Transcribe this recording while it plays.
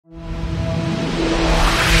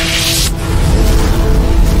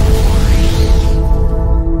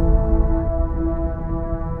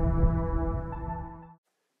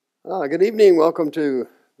Good evening. Welcome to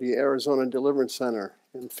the Arizona Deliverance Center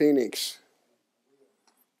in Phoenix.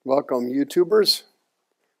 Welcome, YouTubers.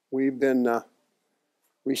 We've been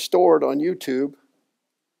restored on YouTube.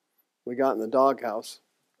 We got in the doghouse.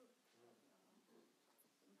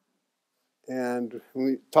 And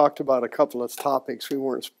we talked about a couple of topics we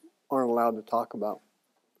aren't allowed to talk about.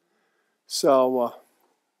 So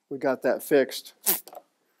we got that fixed.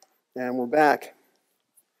 And we're back.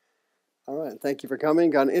 All right, thank you for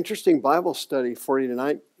coming. Got an interesting Bible study for you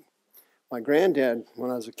tonight. My granddad, when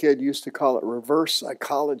I was a kid, used to call it reverse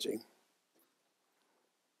psychology.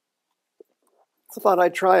 I thought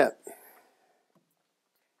I'd try it.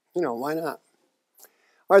 Why not?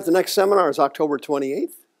 All right, the next seminar is October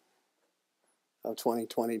 28th of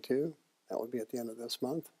 2022. That would be at the end of this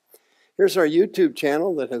month. Here's our YouTube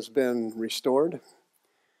channel that has been restored.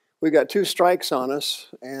 We've got 2 strikes on us,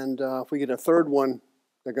 and if we get a third one,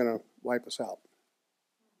 they're going to wipe us out.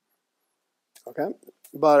 Okay?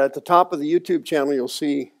 But at the top of the YouTube channel, you'll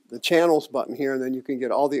see the channels button here, and then you can get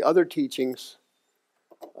all the other teachings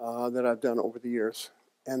that I've done over the years,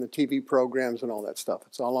 and the TV programs and all that stuff.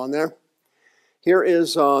 It's all on there. Here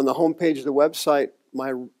is on the homepage of the website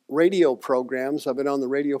my radio programs. I've been on the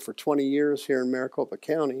radio for 20 years here in Maricopa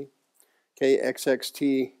County,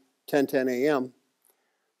 KXXT 1010 AM.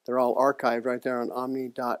 They're all archived right there on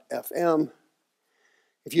omni.fm.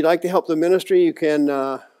 If you'd like to help the ministry, you can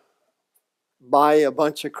buy a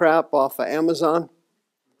bunch of crap off of Amazon.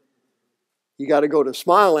 You got to go to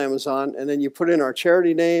Smile Amazon, and then you put in our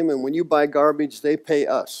charity name, and when you buy garbage, they pay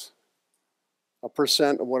us a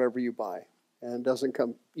 % of whatever you buy. And it doesn't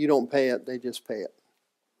come, you don't pay it, they just pay it.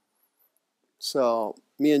 So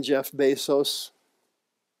me and Jeff Bezos,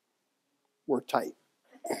 we're tight.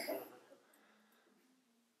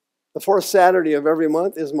 The 4th Saturday of every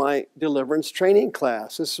month is my deliverance training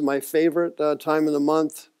class. This is my favorite time of the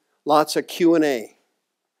month. Lots of Q&A.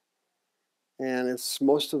 And it's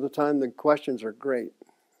most of the time the questions are great.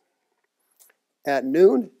 At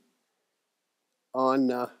noon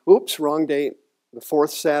on, wrong date, the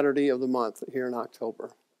 4th Saturday of the month here in October.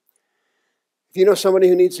 If you know somebody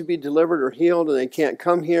who needs to be delivered or healed and they can't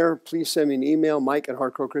come here, please send me an email,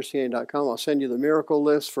 mike@hardcorechristianity.com. I'll send you the miracle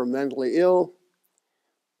list for mentally ill,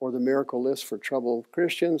 or the miracle list for troubled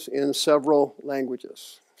Christians in several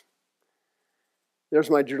languages. There's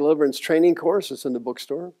my deliverance training course. It's in the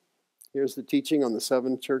bookstore. Here's the teaching on the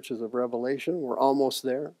 7 churches of Revelation. We're almost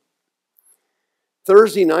there.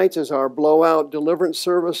 Thursday nights is our blowout deliverance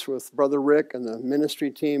service with Brother Rick and the ministry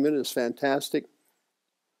team. It is fantastic.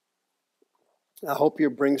 I hope you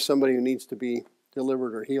bring somebody who needs to be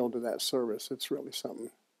delivered or healed to that service. It's really something.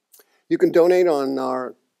 You can donate on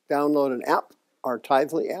our download an app, our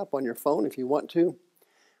Tithely app on your phone if you want to.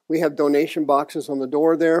 We have donation boxes on the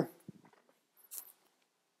door there.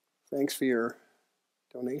 Thanks for your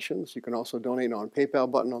donations. You can also donate on PayPal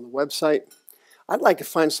button on the website. I'd like to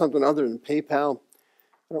find something other than PayPal.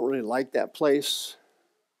 I don't really like that place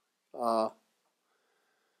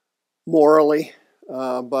morally,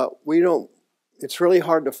 but it's really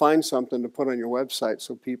hard to find something to put on your website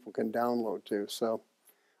so people can download to. So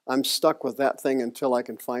I'm stuck with that thing until I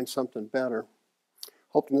can find something better.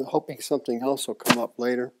 Hoping something else will come up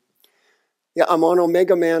later. Yeah, I'm on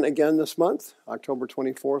Omega Man again this month, October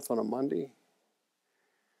 24th on a Monday.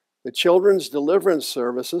 The Children's Deliverance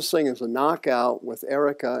Service, this thing is a knockout with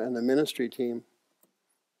Erica and the ministry team.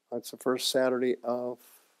 That's the first Saturday of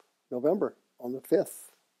November on the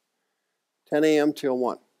 5th, 10 a.m. till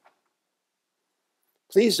 1.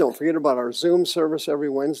 Please don't forget about our Zoom service every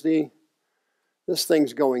Wednesday. This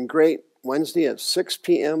thing's going great. Wednesday at 6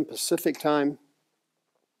 p.m. Pacific time.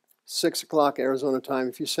 6 o'clock Arizona time.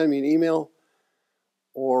 If you send me an email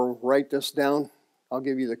or write this down, I'll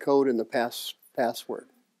give you the code and the password.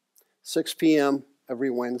 6 p.m. every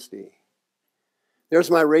Wednesday. There's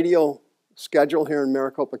my radio schedule here in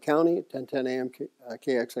Maricopa County, 1010 a.m.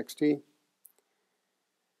 KXXT.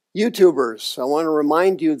 YouTubers, I want to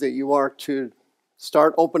remind you that you are to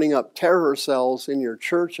start opening up terror cells in your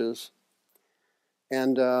churches.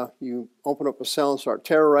 And you open up a cell and start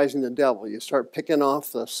terrorizing the devil. You start picking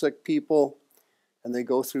off the sick people, and they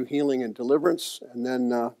go through healing and deliverance, and then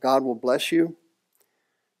God will bless you.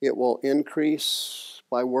 It will increase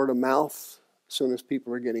by word of mouth as soon as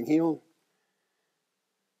people are getting healed.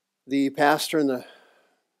 The pastor and the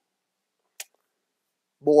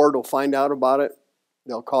board will find out about it.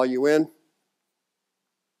 They'll call you in.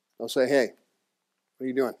 They'll say, hey, what are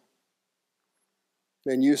you doing?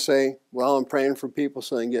 Then you say, well, I'm praying for people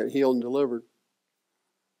so they can get healed and delivered.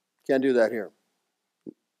 Can't do that here.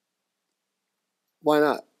 Why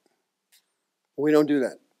not? We don't do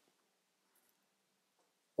that.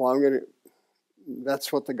 Well,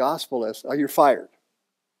 that's what the gospel is. Oh, you're fired.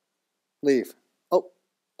 Leave. Oh,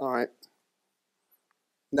 all right.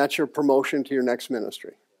 And that's your promotion to your next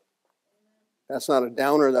ministry. That's not a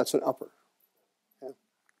downer, that's an upper. Yeah.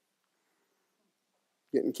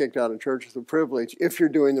 Getting kicked out of church is a privilege if you're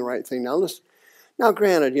doing the right thing. Now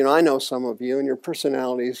granted, I know some of you and your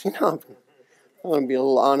personalities, I want to be a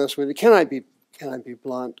little honest with you. Can I be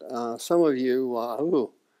blunt? Some of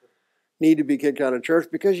you need to be kicked out of church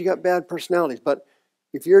because you got bad personalities. But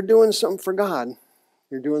if you're doing something for God,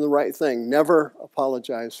 you're doing the right thing. Never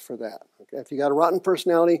apologize for that. Okay? If you got a rotten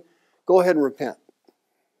personality, go ahead and repent.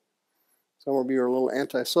 Some of you are a little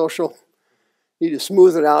antisocial. You need to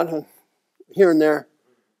smooth it out here and there.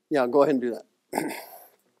 Yeah, go ahead and do that.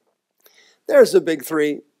 There's the big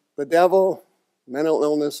three: the devil, mental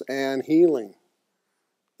illness, and healing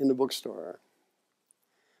in the bookstore.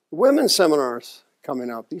 Women's seminars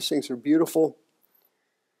coming up. These things are beautiful.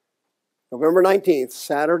 November 19th,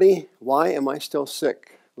 Saturday. Why am I still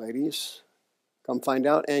sick, ladies? Come find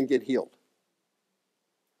out and get healed.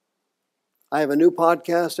 I have a new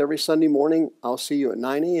podcast every Sunday morning. I'll see you at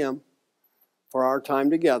 9 a.m. for our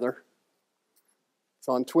time together. It's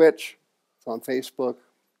on Twitch. It's on Facebook.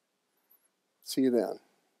 See you then.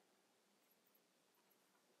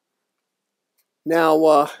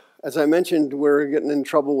 Now, as I mentioned, we're getting in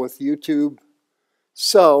trouble with YouTube.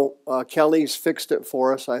 So Kelly's fixed it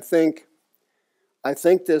for us. I think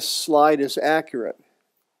this slide is accurate.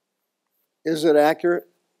 Is it accurate?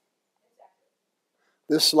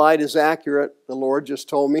 This slide is accurate. The Lord just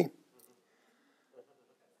told me.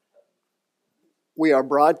 We are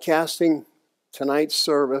broadcasting tonight's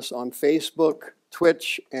service on Facebook,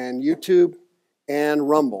 Twitch, and YouTube, and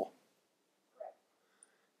Rumble.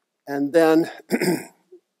 And then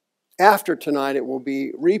after tonight, it will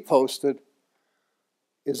be reposted.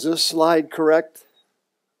 Is this slide correct?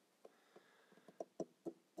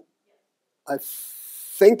 I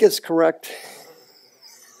think it's correct.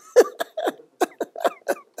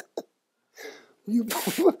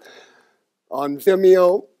 On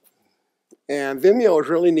Vimeo. And Vimeo is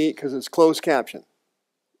really neat because it's closed caption.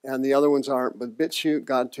 And the other ones aren't. But BitChute,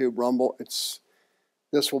 GodTube, Rumble, this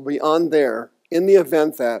will be on there in the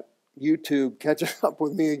event that YouTube catches up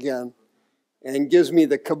with me again and gives me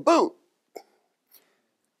the kaboot.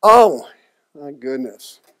 Oh, my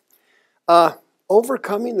goodness.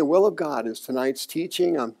 Overcoming the will of God is tonight's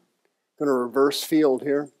teaching. I'm going to reverse field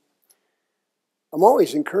here. I'm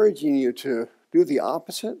always encouraging you to do the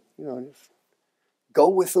opposite. Just go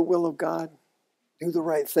with the will of God. Do the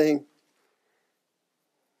right thing.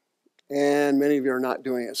 And many of you are not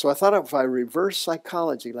doing it. So I thought if I reverse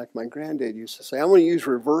psychology, like my granddad used to say, I'm going to use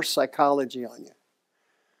reverse psychology on you.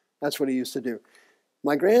 That's what he used to do.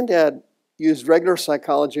 My granddad used regular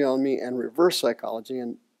psychology on me and reverse psychology,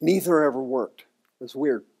 and neither ever worked. It was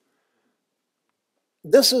weird.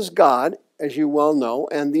 This is God, as you well know,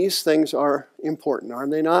 and these things are important, are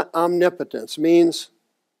they not? Omnipotence means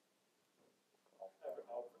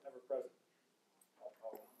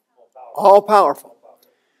all powerful.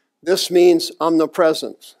 This means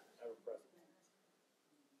omnipresence.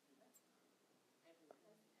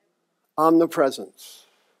 Omnipresence.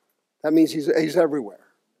 That means he's everywhere,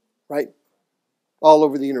 right? All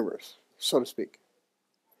over the universe, so to speak.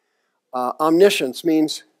 Omniscience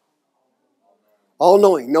means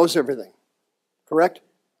all-knowing, knows everything. Correct?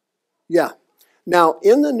 Yeah. Now,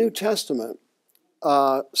 in the New Testament,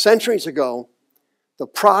 centuries ago, the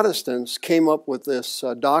Protestants came up with this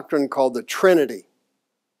doctrine called the Trinity.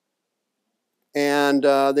 And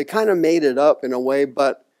they kind of made it up in a way,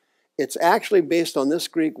 but it's actually based on this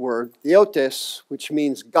Greek word, theotes, which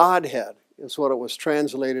means Godhead, is what it was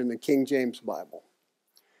translated in the King James Bible.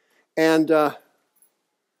 And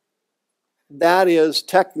that is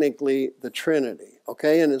technically the Trinity,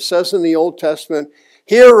 okay? And it says in the Old Testament,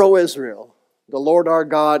 "Hear, O Israel, the Lord our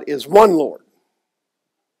God is one Lord."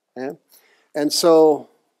 Okay? And so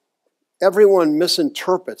everyone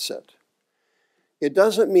misinterprets it. It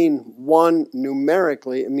doesn't mean one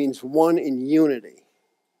numerically, it means one in unity.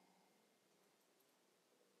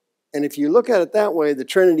 And if you look at it that way, the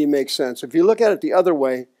Trinity makes sense. If you look at it the other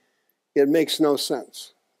way, it makes no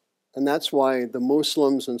sense. And that's why the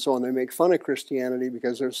Muslims and so on, they make fun of Christianity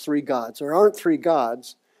because there's three gods. There aren't three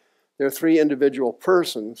gods. There are three individual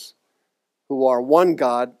persons who are one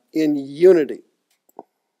God in unity.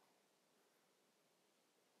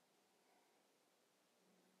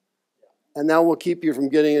 And that will keep you from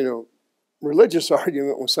getting in a religious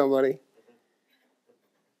argument with somebody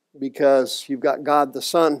because you've got God the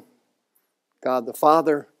Son, God the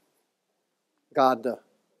Father, God the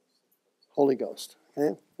Holy Ghost.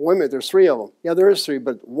 Okay? Wait a minute, there's three of them. Yeah, there is three,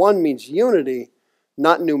 but one means unity,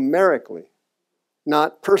 not numerically,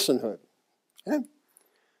 not personhood. Okay?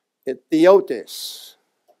 It theotes,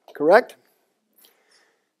 correct?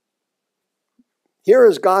 Here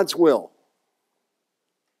is God's will.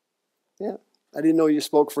 Yeah, I didn't know you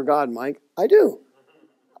spoke for God, Mike. I do.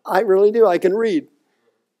 I really do. I can read.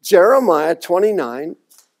 Jeremiah 29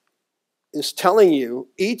 is telling you,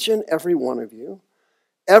 each and every one of you,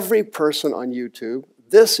 every person on YouTube,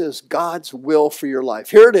 this is God's will for your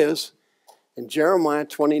life. Here it is in Jeremiah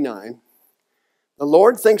 29. The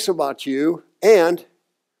Lord thinks about you, and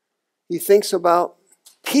he thinks about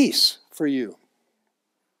peace for you.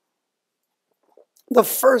 The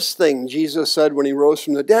first thing Jesus said when he rose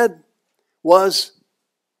from the dead was,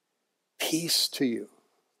 peace to you.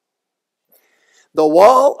 The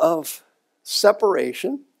wall of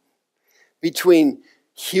separation between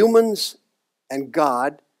humans and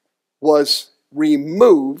God was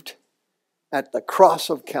removed at the cross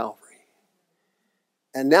of Calvary.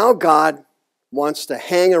 And now God wants to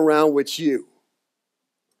hang around with you.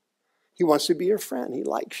 He wants to be your friend. He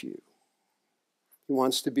likes you. He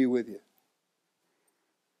wants to be with you.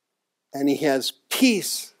 And he has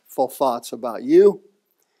peaceful thoughts about you.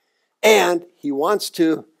 And he wants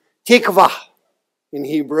to, tikvah in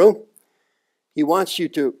Hebrew, he wants you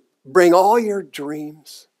to bring all your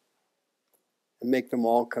dreams and make them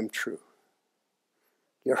all come true.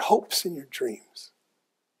 Your hopes and your dreams.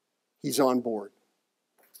 He's on board.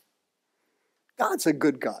 God's a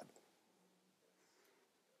good God.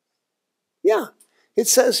 Yeah, it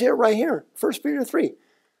says here, right here, 1 Peter 3.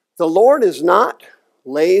 The Lord is not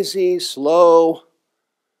lazy, slow,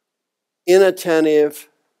 inattentive,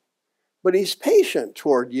 but he's patient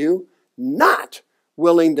toward you, not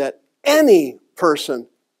willing that any person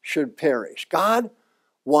should perish. God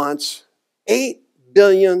wants 8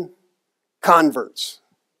 billion converts.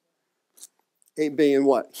 8 billion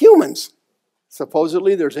what? Humans.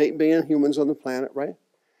 Supposedly there's 8 billion humans on the planet, right?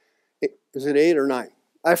 Is it 8 or 9?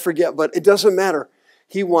 I forget, but it doesn't matter.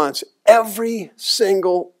 He wants every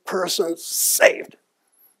single person saved.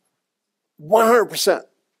 100%.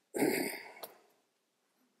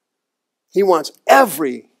 He wants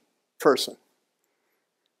every person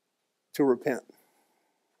to repent.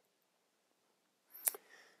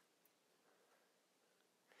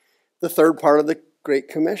 The third part of the Great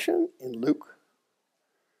Commission in Luke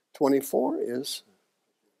 24 is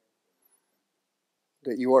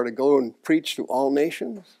that you are to go and preach to all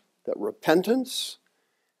nations, that repentance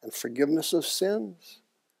and forgiveness of sins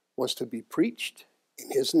was to be preached in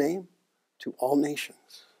his name to all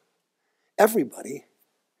nations. Everybody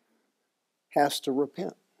has to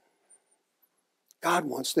repent. God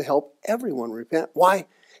wants to help everyone repent. Why?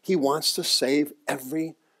 He wants to save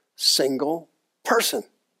every single person.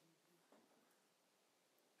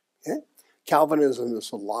 Okay? Calvinism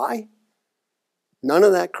is a lie. None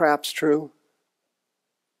of that crap's true.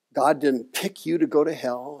 God didn't pick you to go to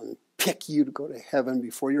hell and pick you to go to heaven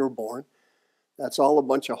before you were born. That's all a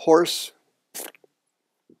bunch of horse.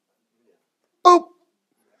 Boop.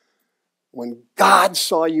 When God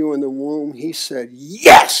saw you in the womb, he said,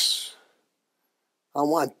 yes, I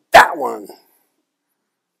want that one.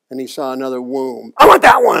 And he saw another womb. I want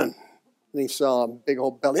that one. And he saw a big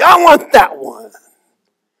old belly. I want that one.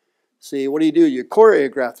 See, what do? You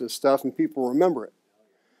choreograph this stuff and people remember it.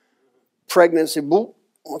 Pregnancy, boop.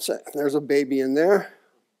 What's that? There's a baby in there.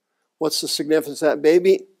 What's the significance of that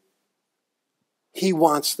baby? He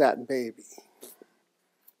wants that baby.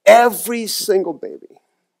 Every single baby.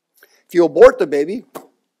 If you abort the baby,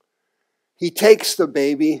 he takes the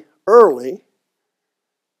baby early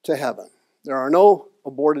to heaven. There are no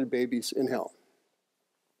aborted babies in hell.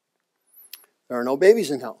 There are no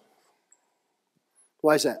babies in hell.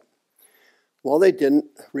 Why is that? Well, they didn't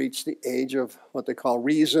reach the age of what they call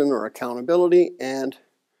reason or accountability, and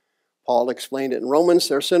Paul explained it in Romans.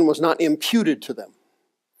 Their sin was not imputed to them.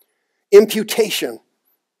 Imputation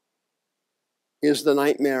is the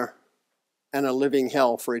nightmare and a living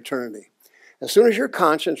hell for eternity. As soon as your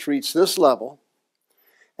conscience reaches this level,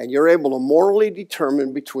 and you're able to morally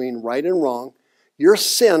determine between right and wrong, your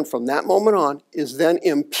sin from that moment on is then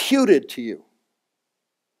imputed to you.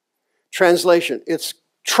 Translation, it's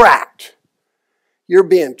tracked. You're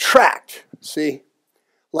being tracked, see?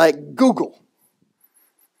 Like Google.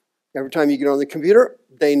 Every time you get on the computer,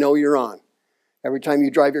 they know you're on. Every time you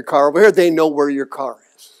drive your car over here, they know where your car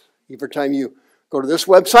is. Every time you go to this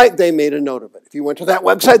website, they made a note of it. If you went to that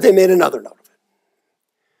website, they made another note of it.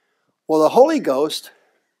 Well, the Holy Ghost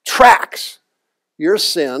tracks your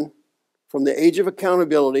sin from the age of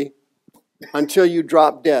accountability until you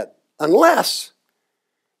drop dead. Unless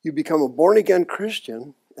You become a born-again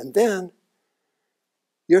Christian, and then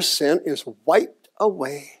your sin is wiped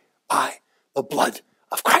away by the blood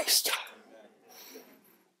of Christ.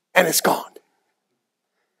 And it's gone.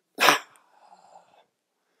 I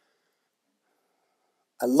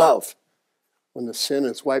love when the sin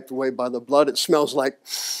is wiped away by the blood. It smells like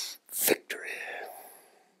victory.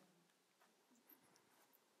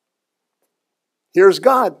 Here's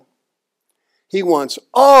God. He wants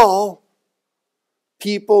all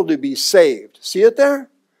people to be saved. See it there?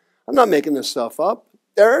 I'm not making this stuff up.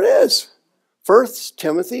 There it is. 1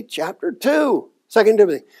 Timothy chapter 2. 2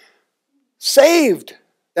 Timothy. Saved.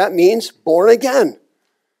 That means born again.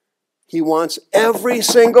 He wants every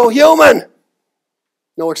single human.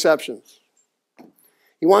 No exceptions.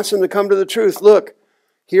 He wants them to come to the truth. Look,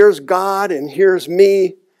 here's God and here's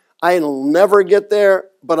me. I'll never get there,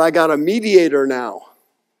 but I got a mediator now.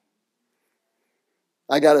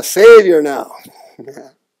 I got a Savior now.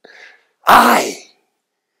 I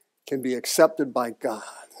can be accepted by God.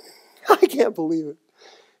 I can't believe it.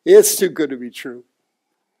 It's too good to be true.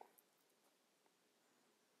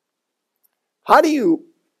 How do you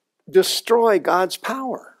destroy God's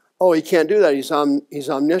power? Oh, he can't do that. He's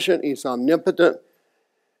omniscient. He's omnipotent.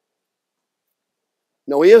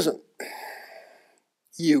 No, he isn't.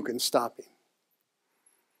 You can stop him.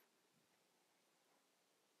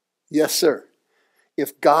 Yes, sir.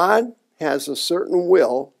 If God has a certain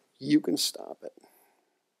will, you can stop it.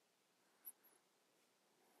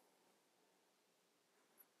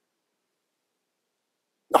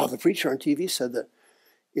 Oh, the preacher on TV said that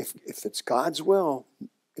if it's God's will,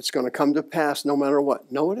 it's going to come to pass no matter what.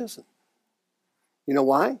 No, it isn't. You know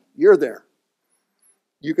why? You're there.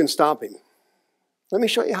 You can stop him. Let me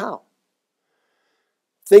show you how.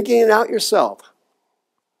 Thinking it out yourself.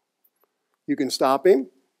 You can stop him.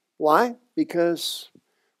 Why? Because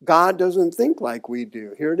God doesn't think like we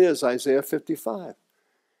do. Here it is, Isaiah 55.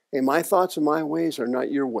 Hey, my thoughts and my ways are not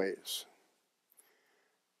your ways.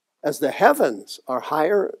 As the heavens are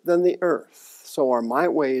higher than the earth, so are my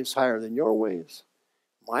ways higher than your ways.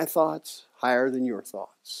 My thoughts higher than your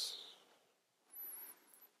thoughts.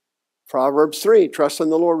 Proverbs 3, trust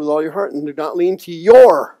in the Lord with all your heart and do not lean to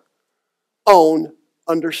your own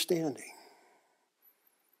understanding.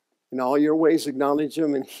 In all your ways acknowledge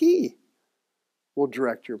him and he will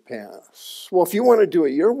direct your paths. Well, if you want to do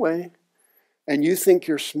it your way and you think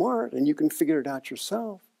you're smart and you can figure it out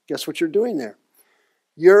yourself, guess what you're doing there?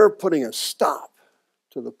 You're putting a stop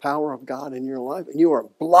to the power of God in your life, and you are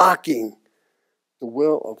blocking the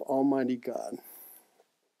will of Almighty God.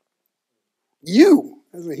 You,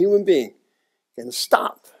 as a human being, can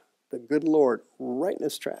stop the good Lord right in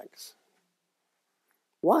his tracks.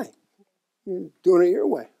 Why? You're doing it your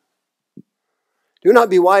way. Do not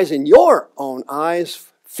be wise in your own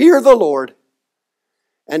eyes. Fear the Lord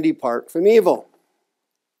and depart from evil.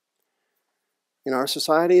 In our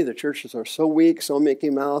society, the churches are so weak, so Mickey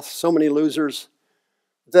Mouse, so many losers,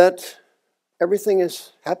 that everything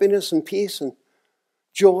is happiness and peace and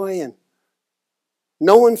joy, and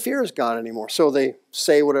no one fears God anymore. So they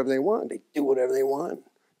say whatever they want. They do whatever they want.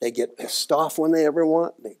 They get pissed off when they ever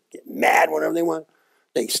want. They get mad whenever they want.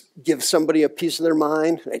 They give somebody a piece of their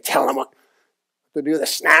mind. They tell them what to do. They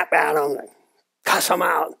snap at them. They cuss them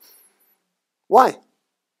out. Why?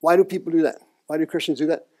 Why do people do that? Why do Christians do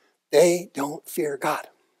that? They don't fear God.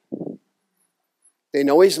 They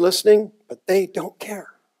know he's listening, but they don't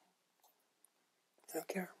care. They don't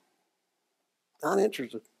care. Not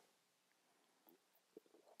interested.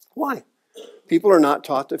 Why? People are not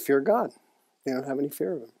taught to fear God. They don't have any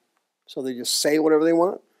fear of him. So they just say whatever they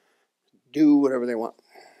want, do whatever they want.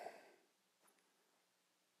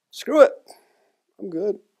 Screw it. I'm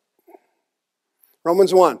good.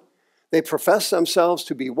 Romans 1. They profess themselves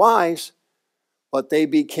to be wise, but they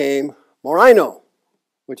became morino,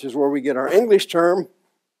 which is where we get our English term,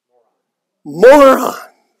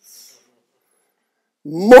 morons.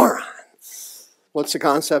 Morons. What's the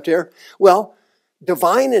concept here? Well,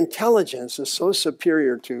 divine intelligence is so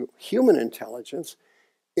superior to human intelligence,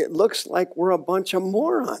 it looks like we're a bunch of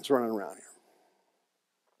morons running around here.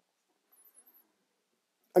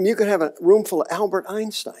 I mean, you could have a room full of Albert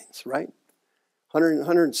Einsteins, right?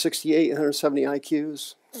 168, 170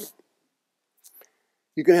 IQs.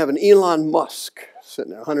 You can have an Elon Musk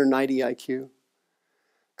sitting there, 190 IQ.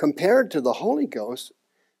 Compared to the Holy Ghost,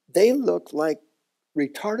 they look like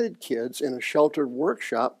retarded kids in a sheltered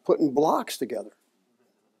workshop putting blocks together.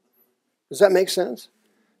 Does that make sense?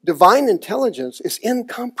 Divine intelligence is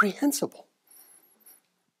incomprehensible.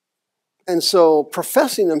 And so,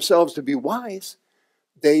 professing themselves to be wise,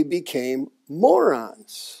 they became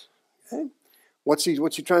morons. Okay? What's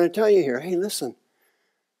he trying to tell you here? Hey, listen,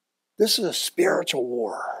 This is a spiritual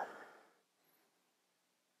war.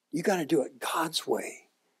 You got to do it God's way.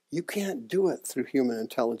 You can't do it through human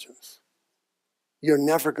intelligence. You're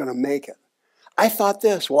never going to make it. I thought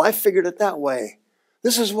this. Well, I figured it that way.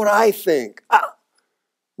 This is what I think.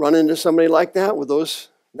 Run into somebody like that with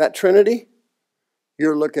that trinity,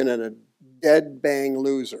 you're looking at a dead bang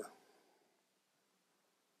loser.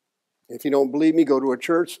 If you don't believe me, go to a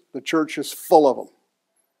church. The church is full of them.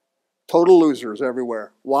 Total losers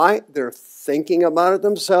everywhere. Why? They're thinking about it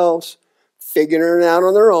themselves, figuring it out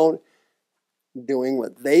on their own, doing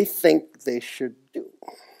what they think they should do.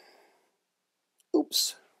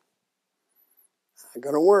 Oops. Not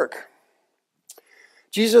going to work.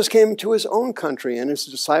 Jesus came to his own country, and his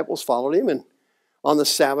disciples followed him, and on the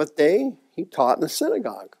Sabbath day, he taught in the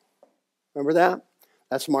synagogue. Remember that?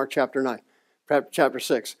 That's Mark chapter 9. Chapter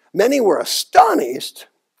 6. Many were astonished.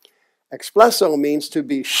 Explesso means to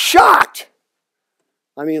be shocked.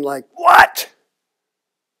 I mean, like, what?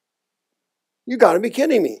 You got to be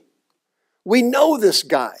kidding me. We know this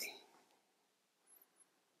guy.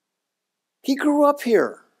 He grew up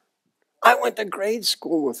here. I went to grade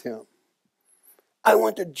school with him. I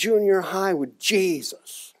went to junior high with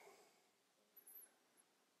Jesus.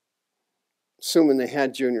 Assuming they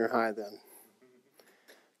had junior high then.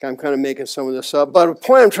 I'm kind of making some of this up. But the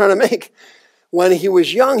point I'm trying to make, when he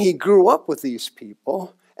was young, he grew up with these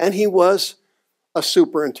people. And he was a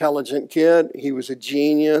super intelligent kid. He was a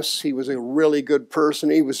genius. He was a really good person.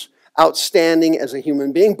 He was outstanding as a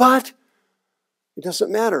human being. But it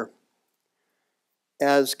doesn't matter.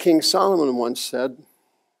 As King Solomon once said,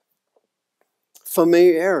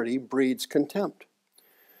 familiarity breeds contempt.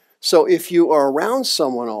 So if you are around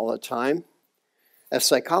someone all the time, as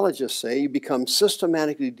psychologists say, you become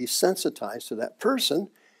systematically desensitized to that person,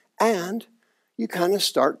 and you kind of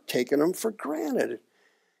start taking them for granted.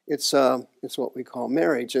 It's what we call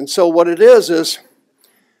marriage. And so what it is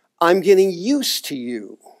I'm getting used to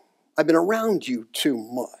you. I've been around you too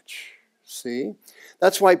much. See?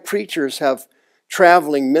 That's why preachers have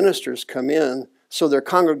traveling ministers come in so their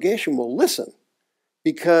congregation will listen,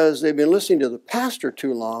 because they've been listening to the pastor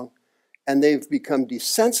too long, and they've become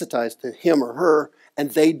desensitized to him or her,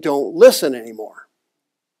 and they don't listen anymore.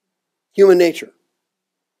 Human nature.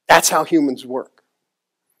 That's how humans work.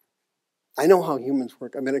 I know how humans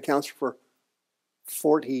work. I've been a counselor for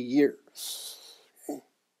 40 years. Okay?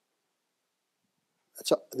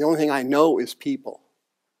 The only thing I know is people.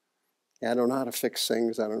 I don't know how to fix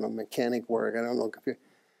things. I don't know mechanic work. I don't know computer.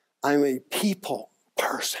 I'm a people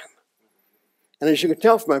person. And as you can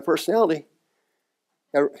tell from my personality,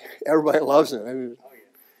 everybody loves it. I mean,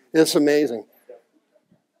 it's amazing.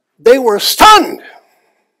 They were stunned.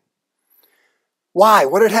 Why?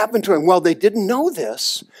 What had happened to him? Well, they didn't know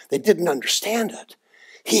this. They didn't understand it.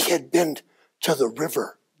 He had been to the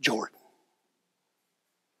river Jordan.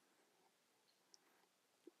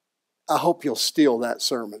 I hope you'll steal that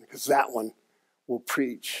sermon, because that one will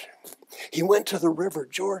preach. He went to the river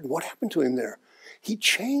Jordan. What happened to him there? He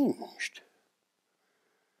changed.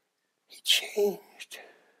 He changed.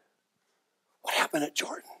 What happened at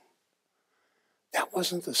Jordan? That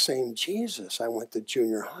wasn't the same Jesus I went to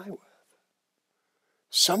junior high with.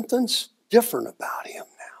 Something's different about him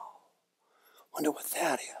now. Wonder what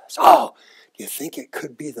that is. Oh, do you think it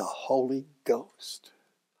could be the Holy Ghost?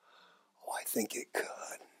 Oh, I think it could.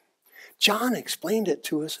 John explained it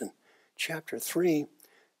to us in chapter 3.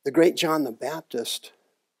 The great John the Baptist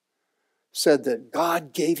said that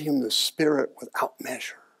God gave him the Spirit without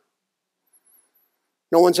measure.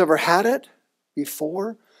 No one's ever had it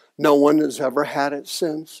before. No one has ever had it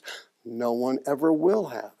since. No one ever will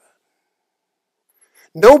have it.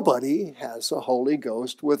 Nobody has the Holy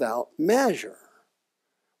Ghost without measure.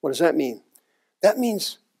 What does that mean? That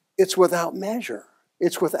means it's without measure.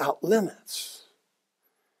 It's without limits.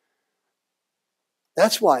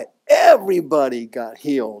 That's why everybody got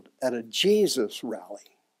healed at a Jesus rally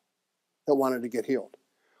that wanted to get healed.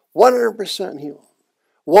 100% healed.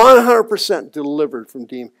 100% delivered from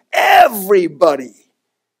demons. Everybody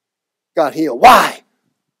got healed. Why?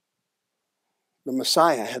 The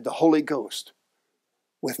Messiah had the Holy Ghost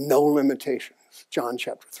with no limitations. John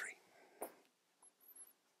chapter 3.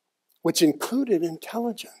 Which included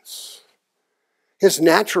intelligence. His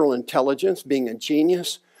natural intelligence, being a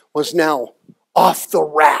genius, was now off the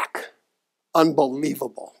rack.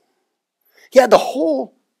 Unbelievable. He had the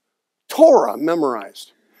whole Torah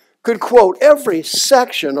memorized. Could quote every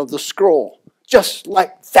section of the scroll just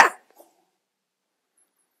like that.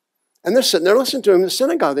 And they're sitting there listening to him in the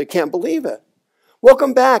synagogue. They can't believe it.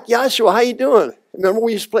 Welcome back, Yahshua. How you doing? Remember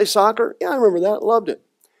we used to play soccer? Yeah, I remember that. Loved it.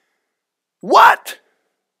 What?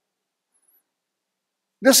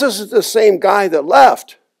 This isn't the same guy that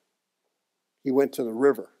left. He went to the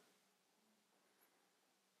river.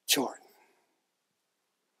 Jordan.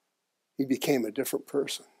 He became a different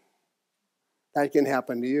person. That can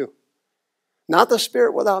happen to you. Not the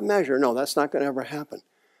spirit without measure. No, that's not going to ever happen.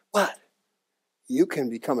 But you can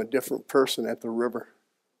become a different person at the river.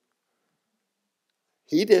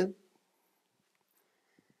 He did.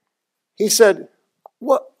 He said,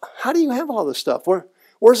 "What? How do you have all this stuff?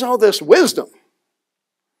 Where's all this wisdom?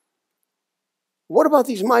 What about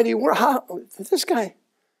these mighty words? This guy,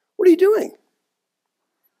 what are you doing?"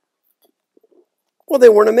 Well, they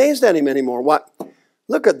weren't amazed at him anymore. What?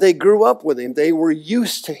 Look, they grew up with him. They were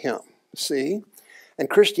used to him. See? And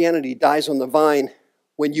Christianity dies on the vine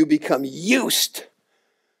when you become used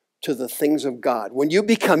to the things of God. When you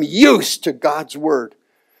become used to God's word.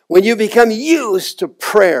 When you become used to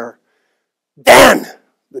prayer, then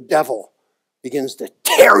the devil begins to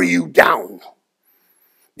tear you down.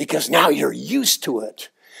 Because now you're used to it.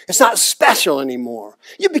 It's not special anymore.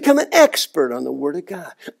 You become an expert on the Word of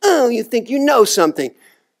God. Oh, you think you know something.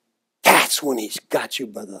 That's when he's got you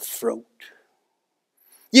by the throat.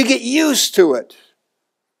 You get used to it.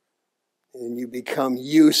 And you become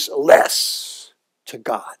useless to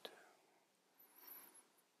God.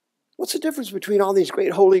 What's the difference between all these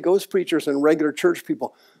great Holy Ghost preachers and regular church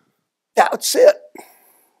people? That's it.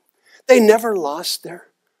 They never lost their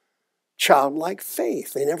childlike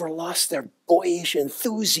faith. They never lost their boyish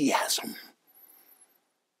enthusiasm.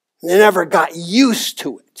 They never got used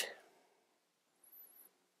to it.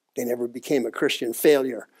 They never became a Christian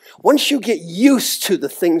failure. Once you get used to the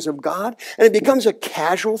things of God and it becomes a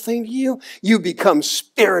casual thing to you, you become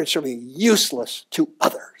spiritually useless to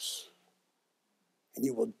others. And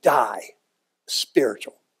you will die a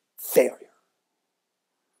spiritual failure.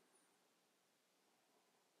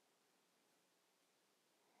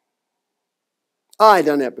 I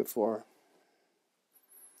done that before.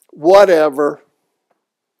 Whatever.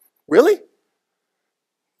 Really?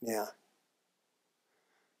 Yeah.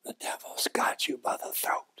 The devil's got you by the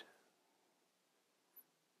throat.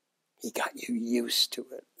 He got you used to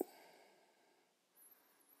it.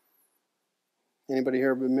 Anybody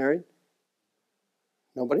here been married?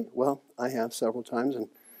 Nobody? Well, I have several times and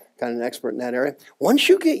kind of an expert in that area. Once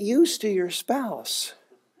you get used to your spouse,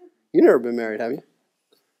 you've never been married, have you?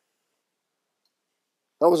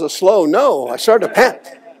 That was a slow no. I started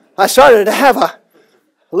to have a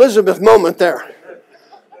Elizabeth moment there.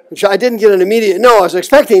 Which I didn't get an immediate no. I was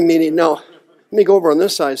expecting immediate no. Let me go over on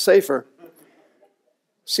this side, safer.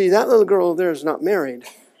 See, that little girl over there is not married.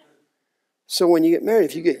 So when you get married,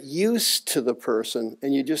 if you get used to the person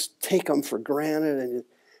and you just take them for granted and it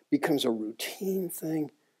becomes a routine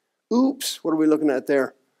thing, oops, what are we looking at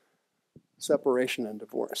there? Separation and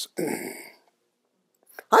divorce.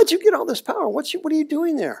 How'd you get all this power? What are you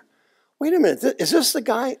doing there? Wait a minute. Is this the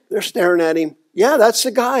guy? They're staring at him. Yeah, that's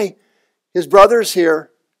the guy. His brother's here.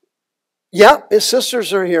 Yeah, his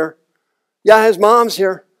sisters are here. Yeah, his mom's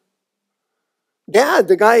here. Dad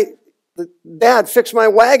fixed my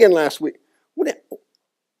wagon last week.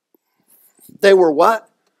 They were what?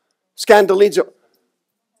 Scandalizo.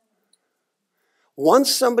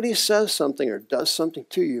 Once somebody says something or does something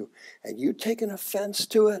to you and you take an offense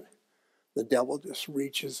to it, the devil just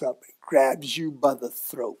reaches up and grabs you by the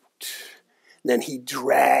throat. Then he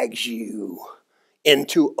drags you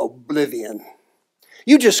into oblivion.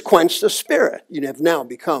 You just quenched the spirit. You have now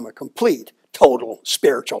become a complete, total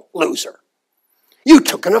spiritual loser. You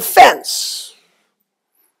took an offense.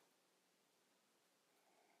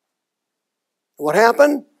 What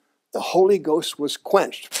happened? The Holy Ghost was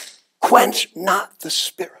quenched. Quench not the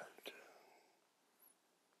Spirit.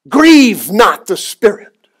 Grieve not the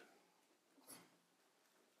Spirit.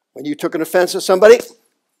 When you took an offense at somebody,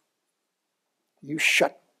 you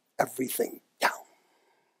shut everything down.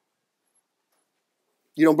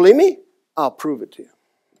 You don't believe me? I'll prove it to you.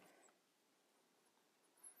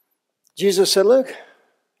 Jesus said, look,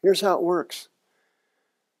 here's how it works.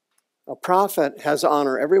 A prophet has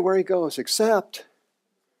honor everywhere he goes, except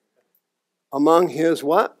among his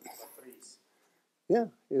what? Yeah,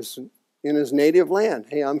 in his native land.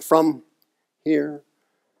 Hey, I'm from here.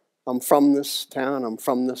 I'm from this town. I'm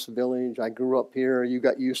from this village. I grew up here. You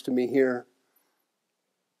got used to me here.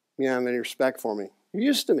 You don't have any respect for me. You're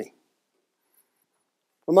used to me.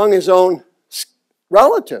 Among his own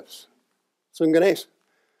relatives. Sunganese.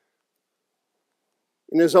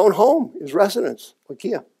 In his own home, his residence,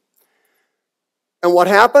 Lakia. And what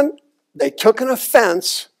happened? They took an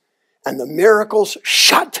offense and the miracles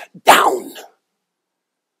shut down.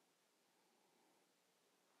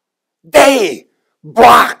 They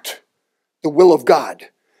blocked the will of God.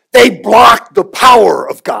 They blocked the power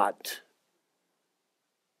of God.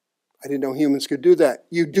 I didn't know humans could do that.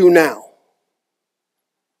 You do now.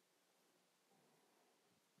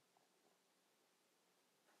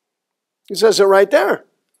 He says it right there.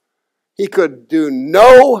 He could do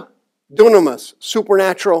no dunamis,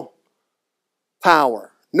 supernatural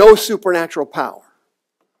power. No supernatural power.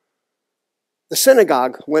 The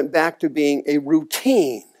synagogue went back to being a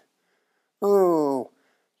routine. Oh,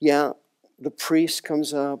 yeah, the priest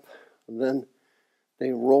comes up, and then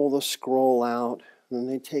they roll the scroll out, and then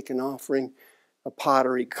they take an offering. A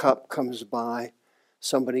pottery cup comes by.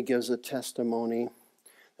 Somebody gives a testimony.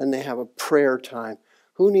 Then they have a prayer time.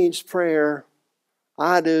 Who needs prayer?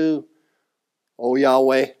 I do. Oh,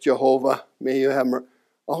 Yahweh, Jehovah, may you have mercy.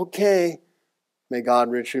 Okay. May God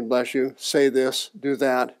richly bless you. Say this, do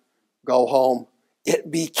that. Go home.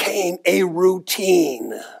 It became a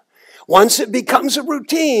routine. Once it becomes a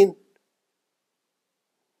routine,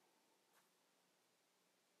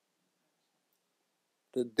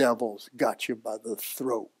 the devil's got you by the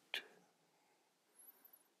throat.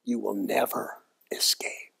 You will never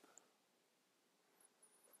escape.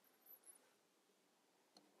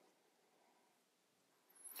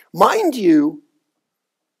 Mind you,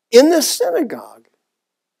 in the synagogue,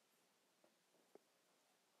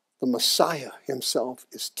 the Messiah himself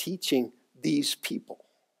is teaching these people.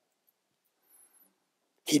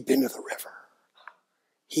 He'd been to the river.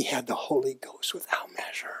 He had the Holy Ghost without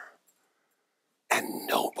measure. And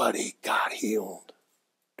nobody got healed.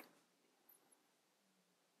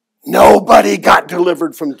 Nobody got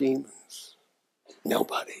delivered from demons.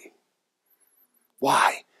 Nobody.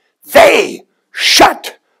 Why? They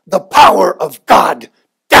shut the power of God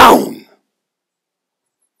down.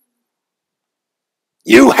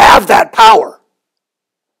 You have that power.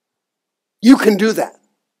 You can do that.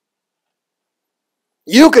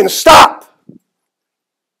 You can stop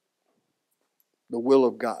the will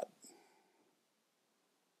of God.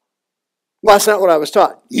 Well, that's not what I was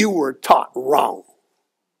taught. You were taught wrong.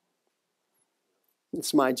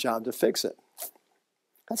 It's my job to fix it.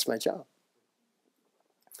 That's my job.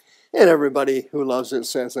 And everybody who loves it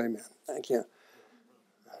says amen. Thank you.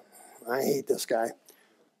 I hate this guy.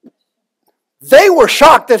 They were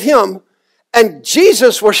shocked at him, and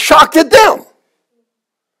Jesus was shocked at them.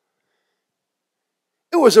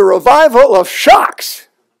 It was a revival of shocks.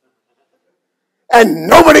 And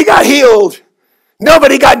nobody got healed.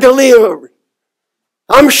 Nobody got delivered.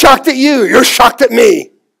 I'm shocked at you. You're shocked at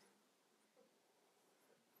me.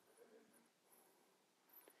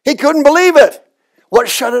 He couldn't believe it. What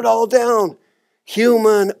shut it all down?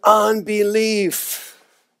 Human unbelief.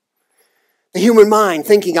 The human mind,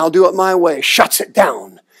 thinking I'll do it my way, shuts it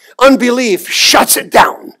down. Unbelief shuts it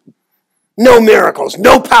down. No miracles,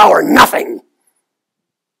 no power, nothing.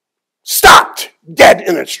 Stopped, dead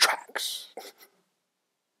in its tracks. You've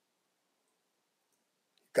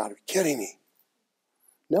got to be kidding me.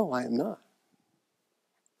 No, I am not.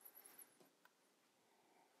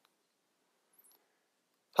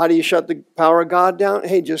 How do you shut the power of God down?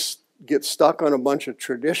 Hey, just get stuck on a bunch of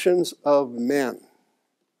traditions of men.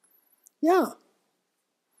 Yeah.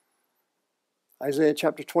 Isaiah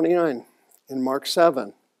chapter 29 and Mark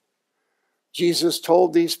 7. Jesus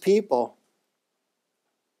told these people,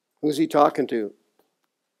 who's he talking to?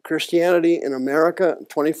 Christianity in America,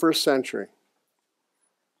 21st century.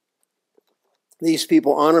 These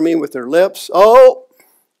people honor me with their lips. Oh,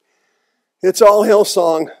 it's all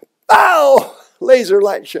Hillsong. Bow! Laser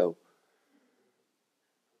light show.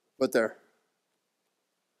 But their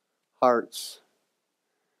hearts,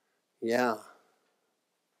 yeah,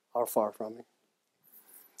 are far from me.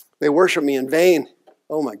 They worship me in vain.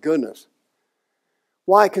 Oh my goodness.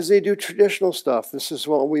 Why? Because they do traditional stuff. This is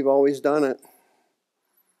what we've always done it.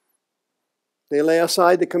 They lay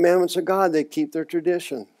aside the commandments of God. They keep their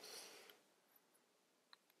tradition.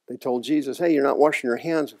 They told Jesus, hey, you're not washing your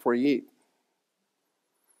hands before you eat.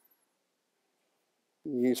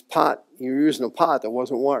 You're using a pot that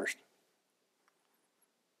wasn't washed.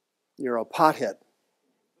 You're a pothead.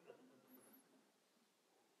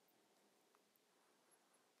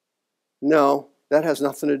 No, that has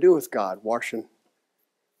nothing to do with God, washing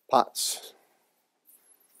pots.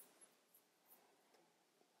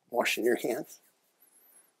 Washing your hands.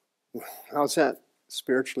 How's that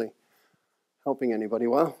spiritually helping anybody?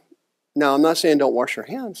 Well, now I'm not saying don't wash your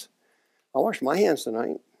hands. I'll wash my hands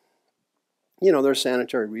tonight. You know, there's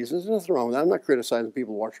sanitary reasons. There's nothing wrong with that. I'm not criticizing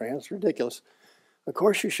people who wash their hands. It's ridiculous. Of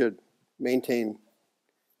course you should maintain,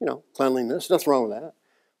 cleanliness. Nothing wrong with that.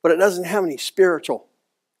 But it doesn't have any spiritual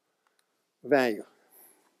value.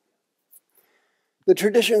 The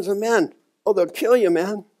traditions of men. Oh, they'll kill you,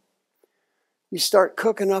 man. You start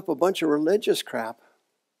cooking up a bunch of religious crap.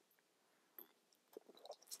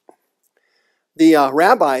 The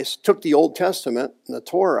rabbis took the Old Testament and the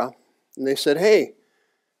Torah, and they said, hey,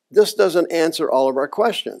 this doesn't answer all of our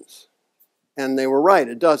questions. And they were right,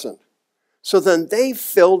 it doesn't. So then they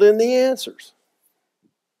filled in the answers.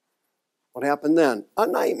 What happened then? A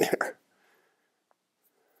nightmare.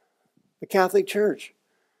 The Catholic Church.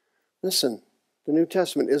 Listen, the New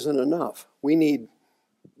Testament isn't enough. We need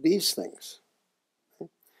these things.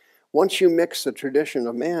 Once you mix the tradition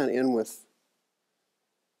of man in with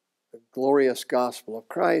the glorious gospel of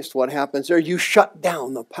Christ, what happens there? You shut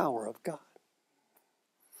down the power of God.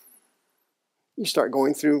 You start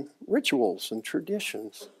going through rituals and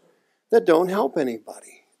traditions that don't help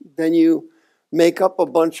anybody. Then you make up a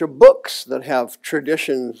bunch of books that have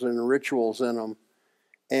traditions and rituals in them,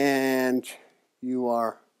 and you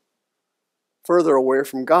are further away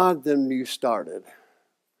from God than you started.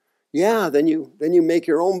 Yeah, then you make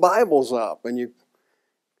your own Bibles up, and you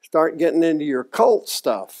start getting into your cult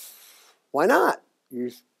stuff. Why not?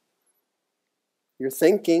 You're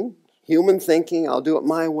thinking, human thinking, I'll do it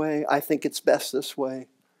my way. I think it's best this way.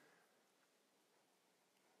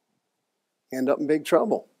 End up in big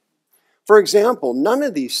trouble. For example, none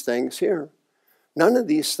of these things here, none of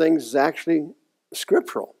these things is actually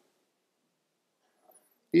scriptural.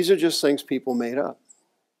 These are just things people made up.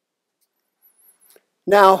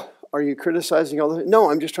 Now, are you criticizing all of it? No,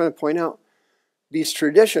 I'm just trying to point out these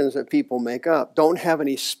traditions that people make up don't have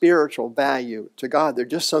any spiritual value to God. They're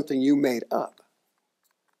just something you made up.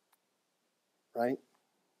 Right?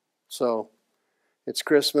 So, it's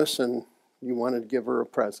Christmas and you wanted to give her a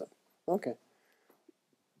present. Okay.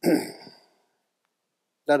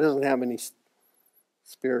 That doesn't have any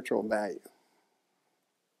spiritual value.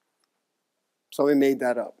 Somebody made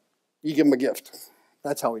that up. You give them a gift.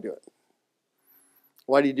 That's how we do it.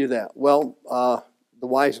 Why do you do that? Well, the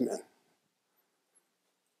wise men.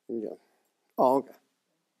 Yeah. Oh,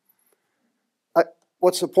 okay.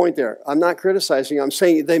 What's the point there? I'm not criticizing. I'm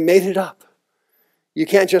saying they made it up. You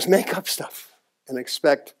can't just make up stuff and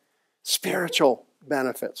expect spiritual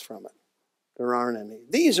benefits from it. There aren't any.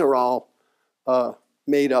 These are all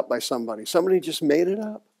made up by somebody. Somebody just made it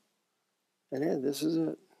up. And hey, this is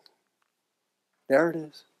it. There it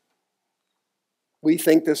is. We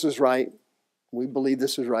think this is right. We believe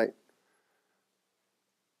this is right.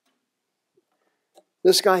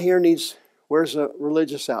 This guy here wears a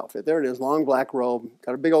religious outfit. There it is, long black robe.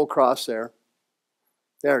 Got a big old cross there.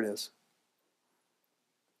 There it is.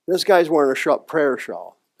 This guy's wearing a prayer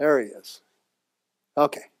shawl. There he is.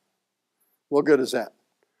 Okay. What good is that?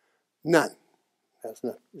 None. That's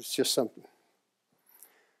not. It's just something.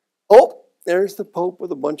 Oh, there's the Pope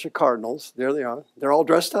with a bunch of cardinals. There they are. They're all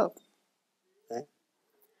dressed up. Okay.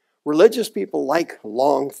 Religious people like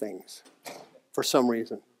long things for some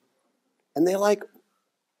reason. And they like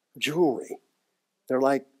jewelry. They're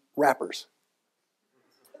like rappers.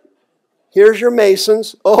 Here's your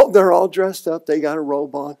Masons. Oh, they're all dressed up. They got a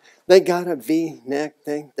robe on. They got a V-neck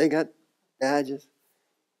thing. They got badges.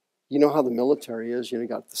 You know how the military is. You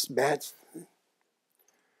got this badge.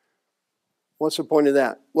 What's the point of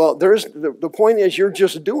that? Well, the point is you're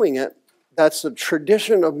just doing it. That's the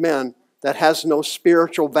tradition of men that has no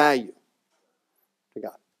spiritual value to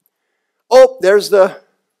God. Oh, there's the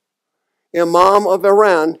Imam of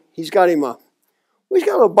Iran. He's got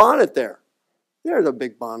a bonnet there. There's a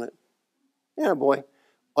big bonnet. Yeah, boy.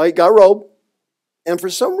 Oh, he got a robe. And for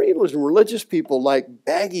some reason, religious people like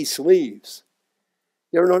baggy sleeves.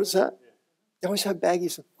 You ever notice that? They always have baggy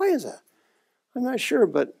sleeves. Why is that? I'm not sure,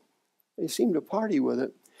 but they seem to party with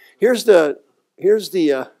it. Here's the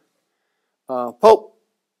Pope.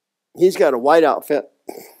 He's got a white outfit.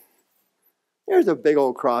 There's a big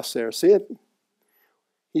old cross there. See it?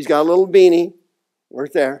 He's got a little beanie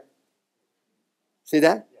right there. See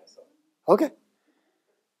that? Okay.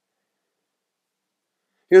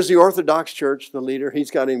 Here's the Orthodox Church, the leader. He's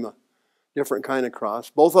got him a different kind of cross.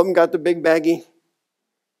 Both of them got the big baggy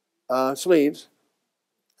sleeves.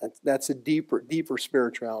 That's a deeper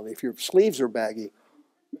spirituality. If your sleeves are baggy,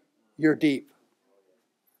 you're deep.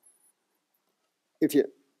 If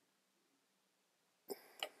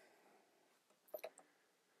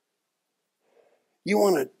you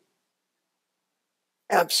want to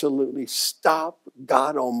absolutely stop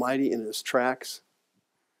God Almighty in His tracks,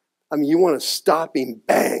 I mean, you want to stop Him,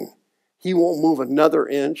 bang. He won't move another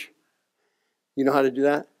inch. You know how to do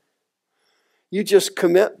that? You just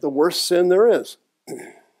commit the worst sin there is.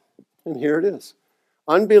 And here it is.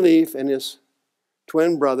 Unbelief and his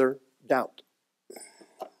twin brother, doubt.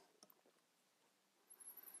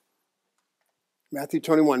 Matthew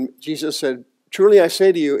 21, Jesus said, "Truly I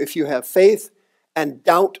say to you, if you have faith and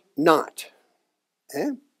doubt not.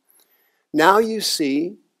 Okay? Now you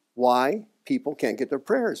see why people can't get their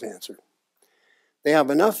prayers answered. They have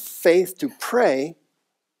enough faith to pray,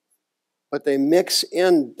 but they mix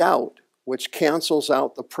in doubt, which cancels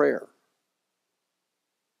out the prayer.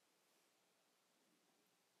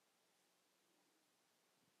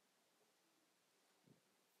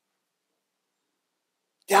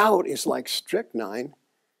 Doubt is like strychnine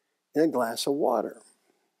in a glass of water.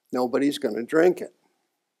 Nobody's going to drink it.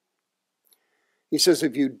 He says,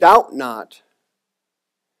 if you doubt not,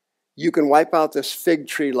 you can wipe out this fig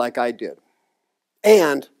tree like I did.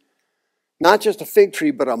 And not just a fig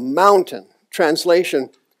tree, but a mountain. Translation,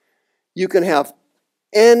 you can have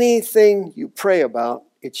anything you pray about,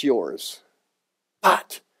 it's yours.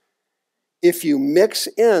 But if you mix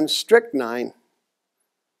in strychnine,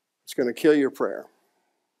 it's going to kill your prayer.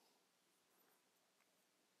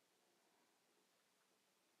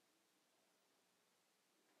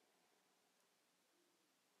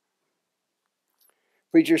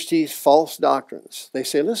 Preachers teach false doctrines. They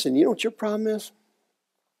say, listen, you know what your problem is?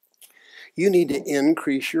 You need to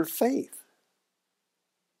increase your faith.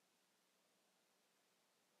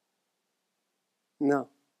 No,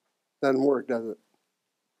 doesn't work, does it?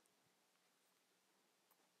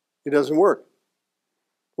 It doesn't work.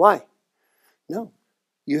 Why? No,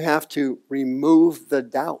 you have to remove the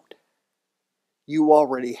doubt. You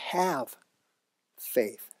already have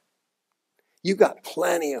faith. You got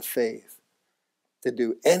plenty of faith to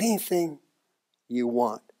do anything you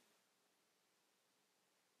want.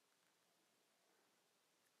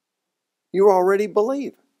 You already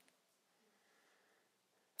believe.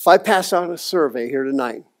 If I pass out a survey here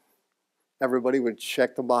tonight, everybody would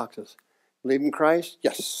check the boxes. Believe in Christ?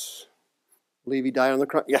 Yes. Believe He died on the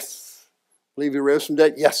cross? Yes. Believe He rose from the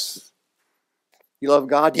dead? Yes. You love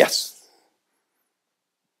God? Yes.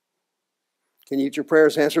 Can you get your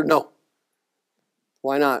prayers answered? No.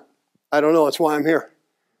 Why not? I don't know. That's why I'm here.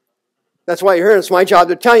 That's why you're here. It's my job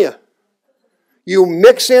to tell you. You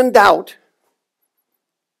mix in doubt,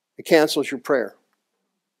 it cancels your prayer.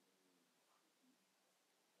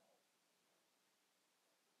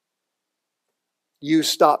 You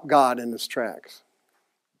stop God in His tracks.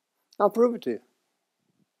 I'll prove it to you.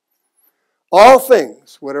 All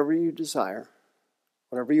things, whatever you desire,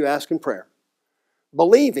 whatever you ask in prayer,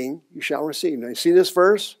 believing you shall receive. Now you see this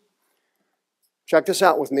verse? Check this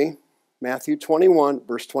out with me. Matthew 21,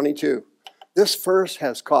 verse 22. This verse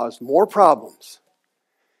has caused more problems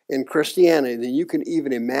in Christianity than you can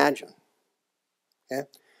even imagine. Okay?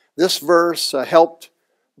 This verse helped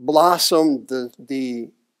blossom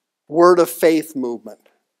the word of faith movement,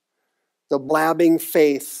 the blabbing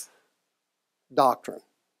faith doctrine,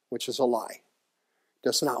 which is a lie.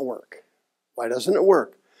 Does not work. Why doesn't it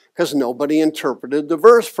work? Because nobody interpreted the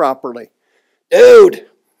verse properly. Dude,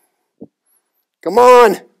 come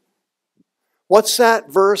on. What's that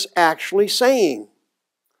verse actually saying?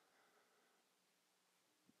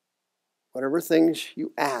 Whatever things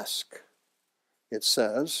you ask, it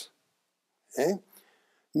says. Okay?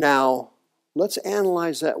 Now, let's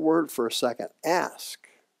analyze that word for a second. Ask.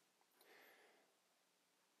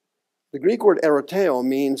 The Greek word eroteo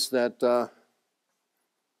means that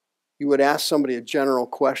you would ask somebody a general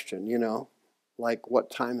question, like what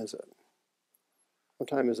time is it? What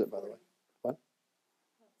time is it, by the way? What?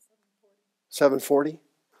 7:40?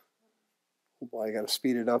 Oh boy, I got to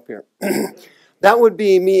speed it up here. That would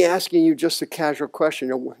be me asking you just a casual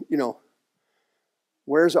question.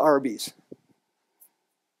 Where's Arby's?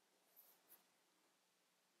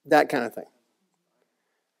 That kind of thing.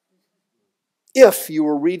 If you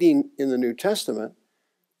were reading in the New Testament,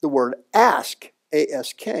 the word ask,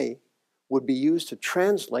 A-S-K, would be used to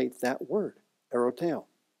translate that word, eroteo.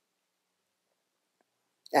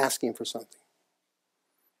 Asking for something.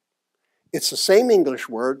 It's the same English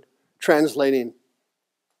word translating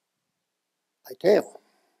aiteo,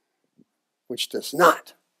 which does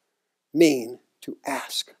not mean to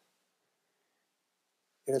ask.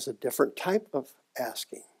 It is a different type of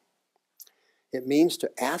asking. It means to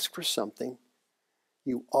ask for something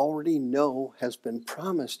you already know has been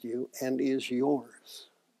promised you and is yours.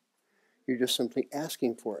 You're just simply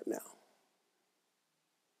asking for it now.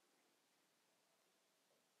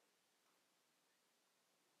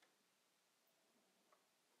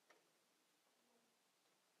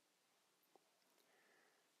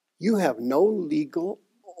 You have no legal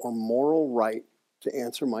or moral right to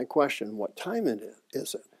answer my question, what time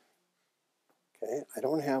is it? Okay, I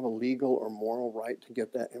don't have a legal or moral right to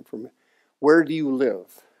get that information. Where do you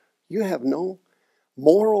live? You have no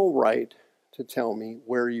moral right to tell me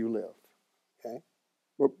where you live. Okay?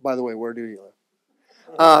 By the way, where do you live?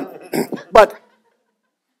 But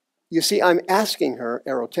You see, I'm asking her,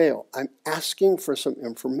 eroteo, I'm asking for some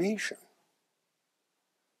information.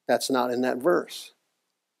 That's not in that verse.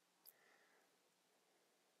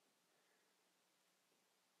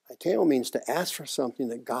 Aiteo means to ask for something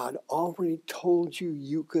that God already told you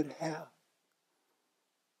you could have.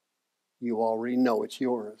 You already know it's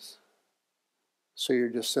yours. So you're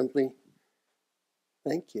just simply,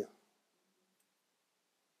 thank you.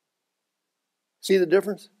 See the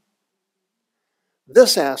difference?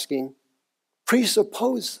 This asking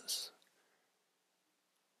presupposes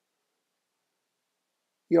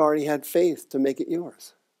you already had faith to make it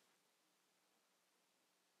yours.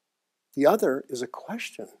 The other is a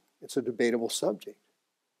question. It's a debatable subject.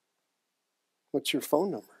 What's your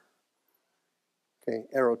phone number? Okay,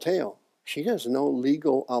 eroteo. She has no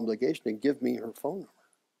legal obligation to give me her phone number.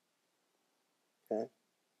 Okay?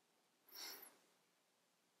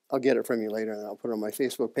 I'll get it from you later and I'll put it on my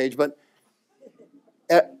Facebook page. But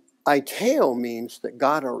aiteo means that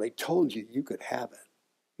God already told you you could have it.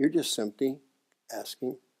 You're just simply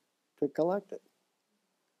asking to collect it.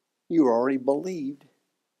 You already believed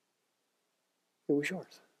it was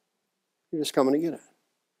yours. You're just coming to get it.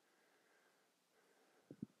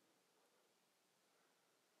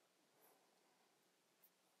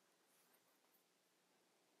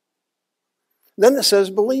 Then it says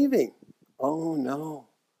believing. Oh, no.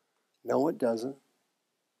 No, it doesn't.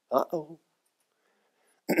 Uh-oh.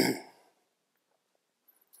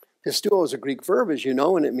 Pisteuo is a Greek verb, as you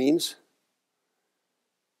know, and it means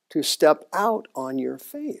to step out on your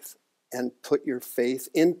faith and put your faith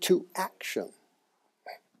into action,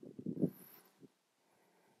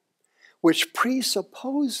 which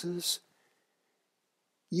presupposes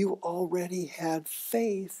you already had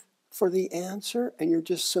faith for the answer and you're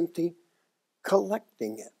just simply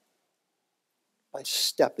collecting it by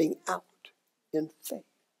stepping out in faith.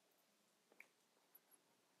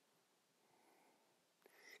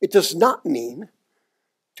 It does not mean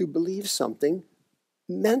to believe something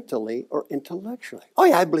mentally or intellectually. Oh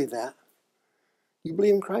yeah, I believe that. You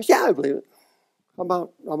believe in Christ? Yeah, I believe it. How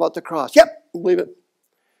about the cross? Yep, I believe it.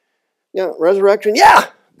 Yeah, resurrection? Yeah,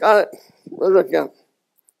 got it. Resurrection, yeah.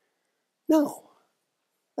 No,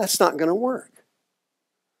 that's not going to work.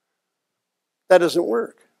 That doesn't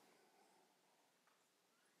work.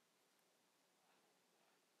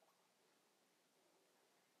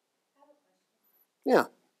 Yeah. I want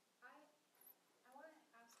to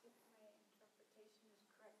ask if my interpretation is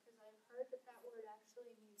correct, because I've heard that word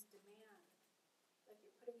actually means demand. Like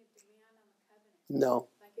you're putting a demand on the covenant. No.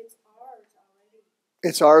 Like it's ours already.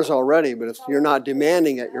 It's ours already, but if you're not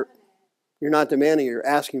demanding it, you're not demanding it, you're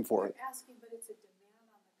asking for it. You're asking, but it's a demand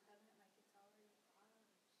on the covenant, like it's already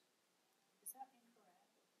ours. Is that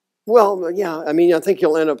incorrect? Well, yeah, I mean, I think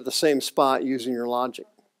you'll end up at the same spot using your logic.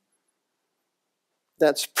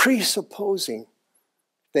 That's presupposing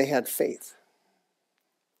they had faith.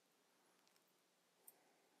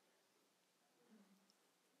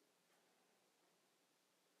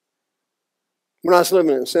 When I was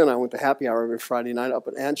living in sin, I went to happy hour every Friday night up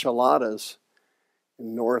at Enchiladas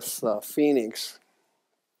in North Phoenix.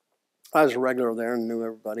 I was a regular there and knew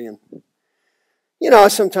everybody. And,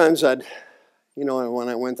 sometimes when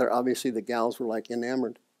I went there, obviously the gals were like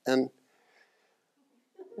enamored. And,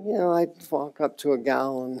 I'd walk up to a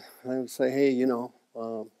gal and I would say, hey,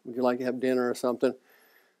 would you like to have dinner or something?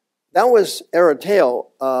 That was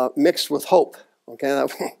eroteo mixed with hope. Okay,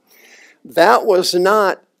 that was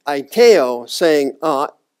not aiteo saying,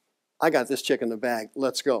 I got this chick in the bag,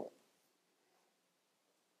 let's go.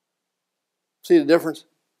 See the difference?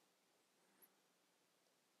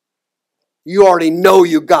 You already know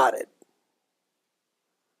you got it.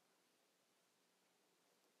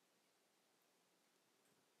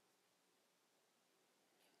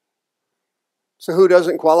 So who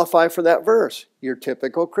doesn't qualify for that verse? Your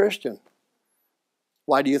typical Christian.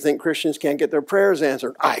 Why do you think Christians can't get their prayers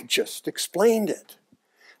answered? I just explained it.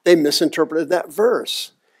 They misinterpreted that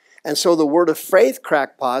verse. And so the word of faith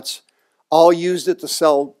crackpots all used it to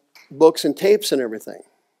sell books and tapes and everything.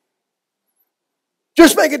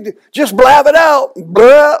 Just blab it out.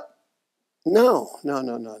 Blah. No.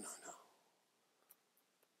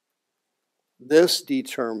 This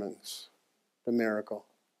determines the miracle.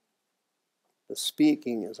 The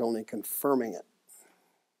speaking is only confirming it.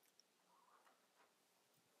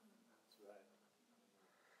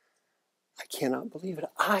 I cannot believe it.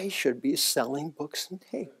 I should be selling books and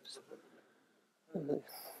tapes.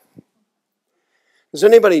 Does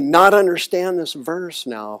anybody not understand this verse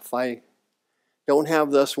now? If I don't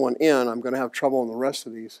have this one in, I'm going to have trouble in the rest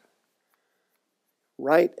of these.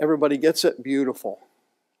 Right? Everybody gets it? Beautiful.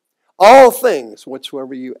 All things,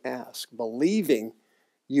 whatsoever you ask, believing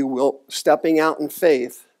you will, stepping out in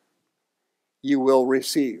faith, you will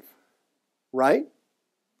receive. Right?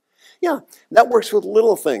 Yeah, that works with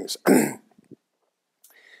little things. I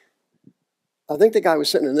think the guy was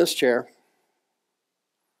sitting in this chair.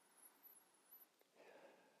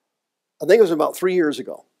 I think it was about 3 years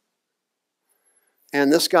ago.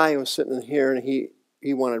 And this guy was sitting in here, and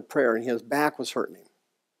he wanted prayer, and his back was hurting him.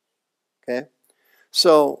 Okay?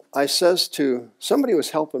 So I says to, somebody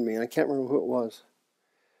was helping me, and I can't remember who it was.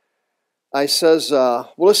 I says,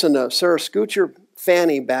 well, listen, Sarah, scoot your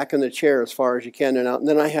fanny back in the chair as far as you can and out. And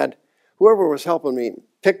then I had, whoever was helping me,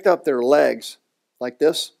 picked up their legs like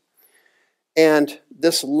this. And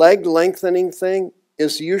this leg lengthening thing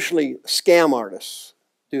is usually scam artists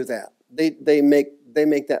do that. They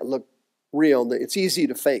make that look real. It's easy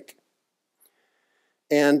to fake.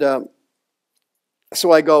 And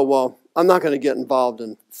so I go, well, I'm not going to get involved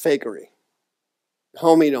in fakery.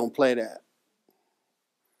 Homie, don't play that.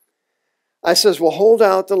 I says, well, hold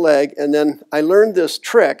out the leg. And then I learned this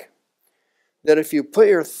trick that if you put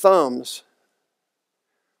your thumbs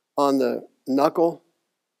on the knuckle,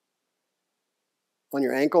 on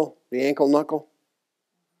your ankle, the ankle knuckle,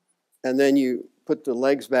 and then you put the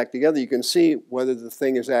legs back together, you can see whether the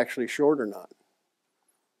thing is actually short or not.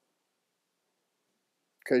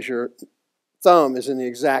 Because your thumb is in the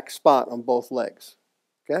exact spot on both legs.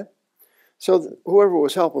 Okay? So whoever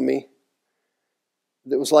was helping me,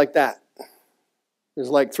 it was like that. It was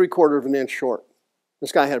like 3/4 of an inch short.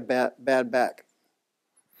 This guy had a bad back.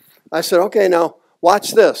 I said, okay, now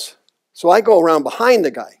watch this. So I go around behind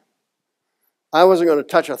the guy. I wasn't going to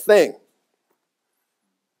touch a thing.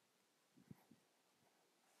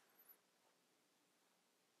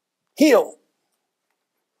 Heal.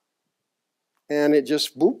 And it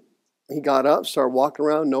just, boop, he got up, started walking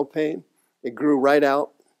around, no pain. It grew right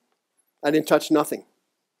out. I didn't touch nothing.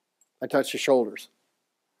 I touched his shoulders.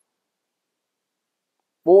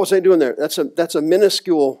 What was I doing there? That's a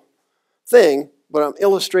minuscule thing, but I'm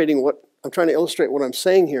trying to illustrate what I'm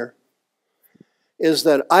saying here, is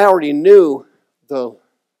that I already knew the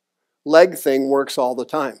leg thing works all the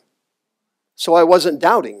time. So I wasn't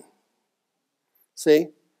doubting. See?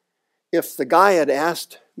 If the guy had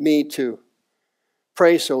asked me to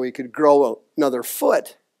pray so he could grow another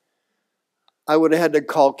foot, I would have had to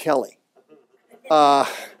call Kelly.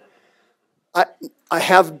 I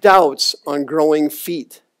have doubts on growing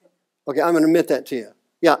feet. Okay, I'm going to admit that to you.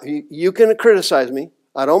 Yeah, you can criticize me.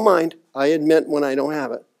 I don't mind. I admit when I don't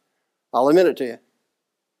have it. I'll admit it to you.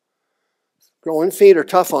 Growing feet are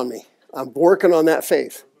tough on me. I'm working on that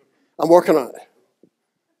faith. I'm working on it.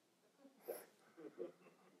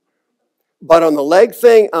 But on the leg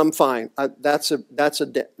thing, I'm fine. That's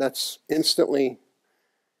instantly.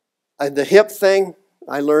 The hip thing,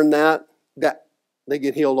 I learned that they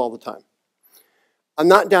get healed all the time. I'm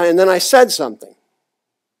not down. And then I said something.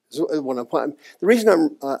 The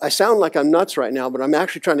reason I sound like I'm nuts right now, but I'm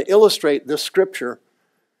actually trying to illustrate this scripture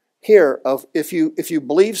here of if you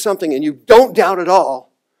believe something and you don't doubt at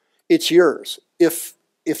all, it's yours. If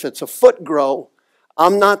it's a foot grow,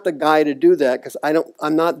 I'm not the guy to do that because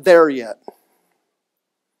I'm not there yet.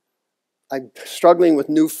 I'm struggling with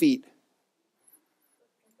new feet.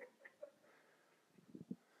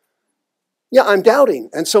 Yeah, I'm doubting.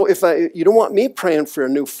 And so you don't want me praying for a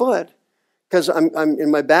new foot, because I'm in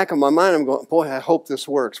my back of my mind, I'm going, boy, I hope this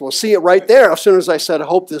works. Well, see it right there. As soon as I said, I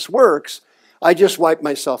hope this works, I just wiped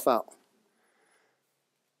myself out.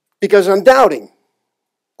 Because I'm doubting.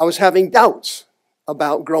 I was having doubts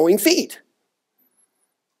about growing feet.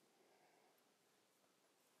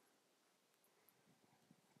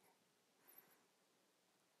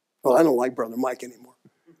 Well, I don't like Brother Mike anymore.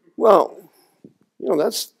 Well,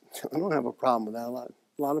 I don't have a problem with that.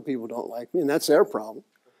 A lot of people don't like me, and that's their problem.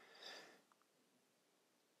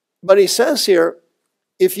 But he says here,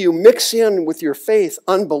 if you mix in with your faith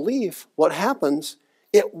unbelief, what happens?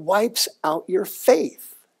 It wipes out your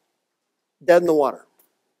faith. Dead in the water.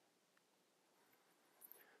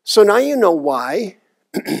 So now you know why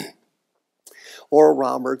Oral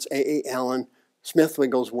Roberts, A.A. Allen, Smith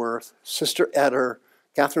Wigglesworth, Sister Etter,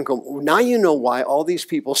 Catherine Coleman, now you know why all these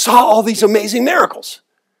people saw all these amazing miracles.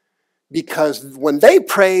 Because when they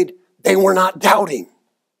prayed, they were not doubting.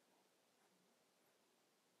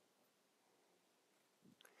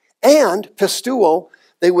 And pistuo,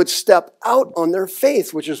 they would step out on their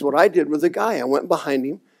faith, which is what I did with the guy. I went behind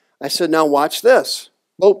him. I said, now watch this.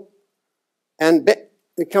 Boop. And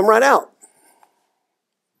they come right out.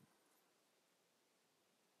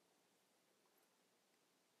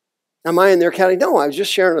 Am I in there counting? No, I was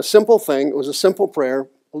just sharing a simple thing. It was a simple prayer,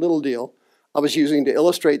 a little deal I was using to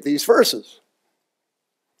illustrate these verses.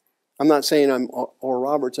 I'm not saying I'm Oral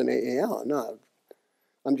Roberts and AAL. No,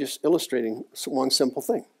 I'm just illustrating one simple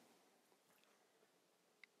thing.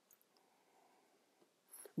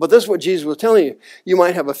 But this is what Jesus was telling you. You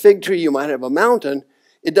might have a fig tree, you might have a mountain.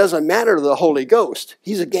 It doesn't matter to the Holy Ghost.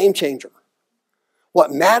 He's a game changer. What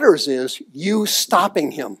matters is you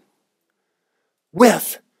stopping him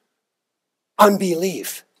with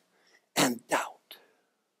unbelief and doubt.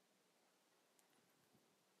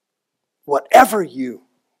 Whatever you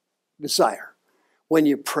desire, when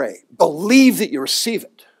you pray, believe that you receive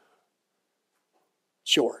it.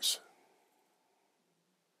 It's yours.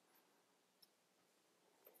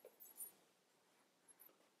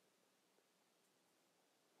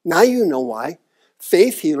 Now you know why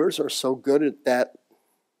faith healers are so good at that.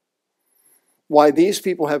 Why these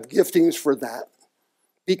people have giftings for that.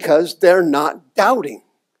 Because they're not doubting.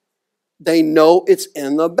 They know it's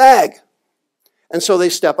in the bag. And so they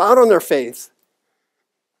step out on their faith.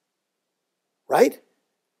 Right?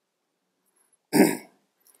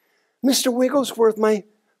 Mr. Wigglesworth, my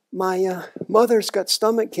mother's got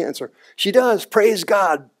stomach cancer. She does. Praise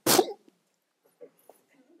God.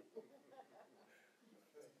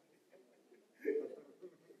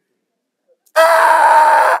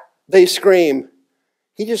 Ah! They scream.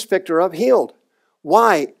 He just picked her up, healed.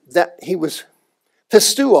 Why? That he was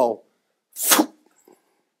pistuo.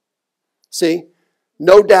 See?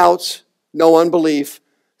 No doubts, no unbelief.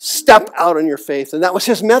 Step out on your faith. And that was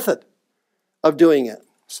his method of doing it.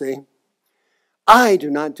 See? I do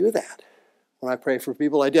not do that when I pray for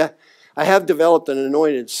people. I have developed an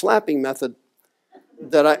anointed slapping method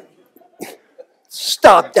that I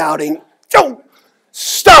stop doubting. Don't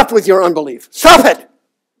stop with your unbelief. Stop it.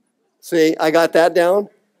 See, I got that down.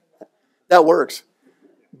 That works.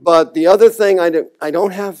 But the other thing I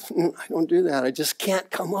don't do that. I just can't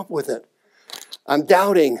come up with it. I'm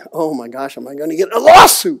doubting. Oh my gosh, am I going to get a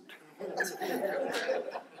lawsuit?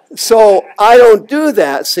 So I don't do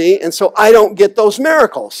that, see? And so I don't get those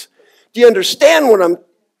miracles. Do you understand what I'm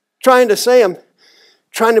trying to say? I'm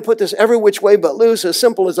trying to put this every which way but loose, as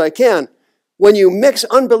simple as I can. When you mix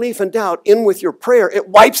unbelief and doubt in with your prayer, it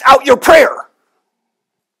wipes out your prayer.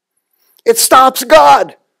 It stops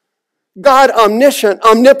God. God, omniscient,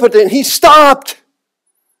 omnipotent, he stopped.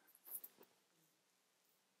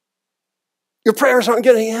 Your prayers aren't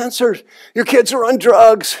getting answered. Your kids are on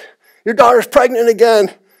drugs. Your daughter's pregnant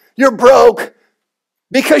again. You're broke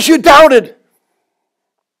because you doubted.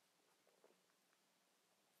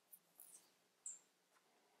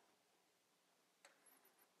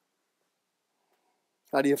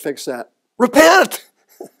 How do you fix that? Repent.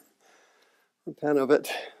 Repent of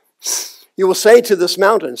it. You will say to this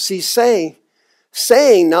mountain, see,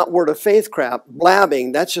 saying not word of faith crap,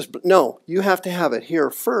 blabbing, that's just, no, you have to have it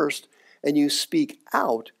here first, and you speak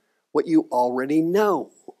out what you already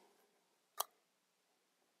know.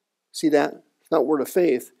 See that? It's not word of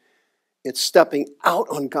faith. It's stepping out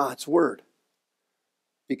on God's word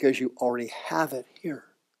because you already have it here.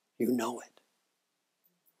 You know it.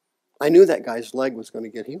 I knew that guy's leg was going to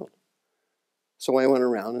get healed. So I went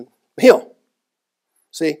around and heal.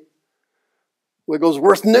 See?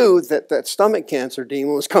 Wigglesworth knew that that stomach cancer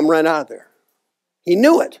demon was coming right out of there. He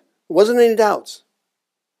knew it. There wasn't any doubts.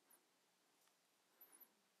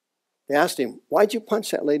 They asked him, why'd you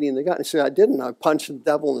punch that lady in the gut? He said, I didn't. I punched the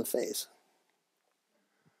devil in the face.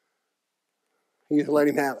 He let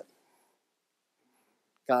him have it.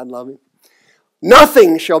 God love him.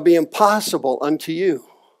 Nothing shall be impossible unto you.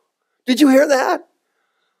 Did you hear that?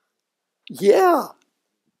 Yeah.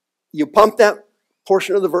 You pump that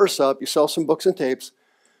portion of the verse up, you sell some books and tapes.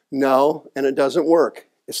 No, and it doesn't work.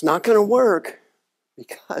 It's not going to work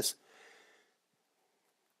because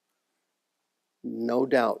no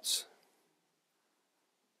doubts,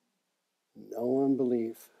 no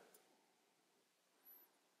unbelief.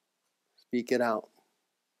 Speak it out.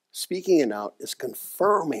 Speaking it out is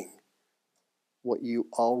confirming what you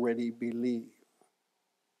already believe.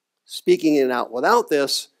 Speaking it out without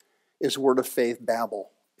this is word of faith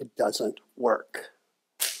babble. It doesn't work.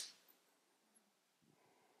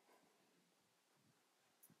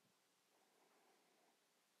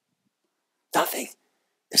 Nothing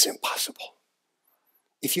is impossible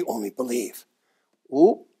if you only believe.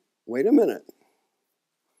 Oh, wait a minute.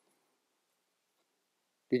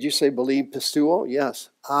 Did you say believe pistuo? Yes.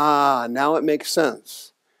 Now it makes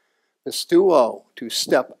sense. Pistuo, to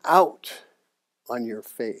step out on your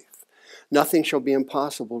faith. Nothing shall be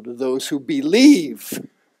impossible to those who believe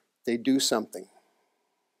they do something.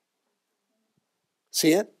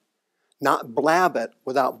 See it? Not blab it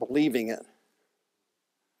without believing it.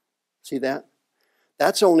 See that?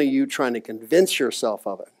 That's only you trying to convince yourself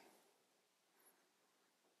of it.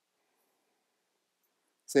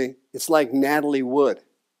 See, it's like Natalie Wood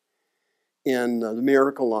in The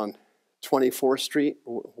Miracle on 24th Street,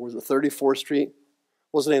 or was it 34th Street?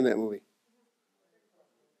 What was the name of that movie?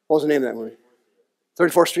 What was the name of that movie?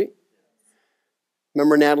 34th Street?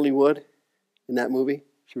 Remember Natalie Wood in that movie?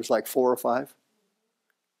 She was like 4 or 5.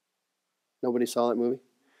 Nobody saw that movie?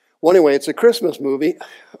 Well, anyway, it's a Christmas movie.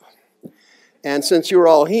 And since you're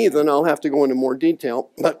all heathen, I'll have to go into more detail.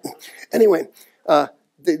 But anyway,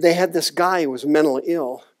 they had this guy who was mentally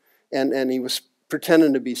ill, and he was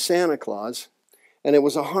pretending to be Santa Claus. And it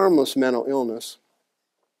was a harmless mental illness.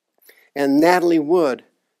 And Natalie Wood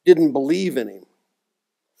didn't believe in him.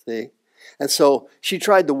 See? And so she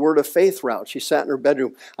tried the word of faith route. She sat in her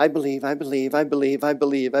bedroom. I believe, I believe, I believe, I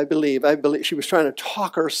believe, I believe, I believe. She was trying to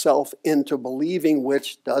talk herself into believing,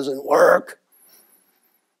 which doesn't work.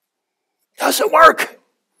 Doesn't work.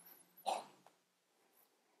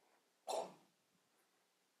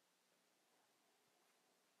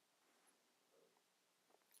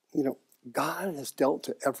 You know, God has dealt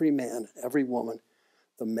to every man, every woman,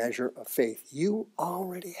 the measure of faith. You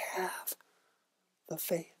already have the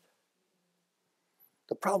faith.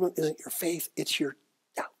 The problem isn't your faith, it's your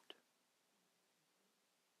doubt.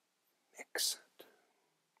 Mix it.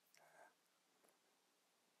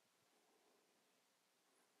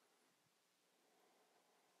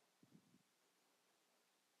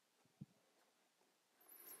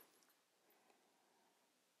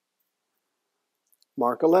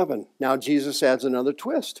 Mark 11. Now Jesus adds another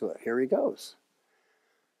twist to it. Here he goes.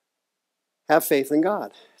 Have faith in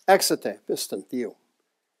God. Exite, piston, theo.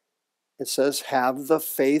 It says, have the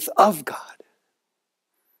faith of God.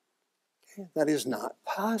 Okay? That is not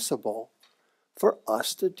possible for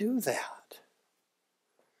us to do that.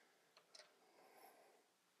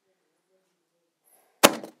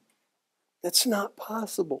 That's not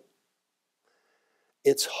possible.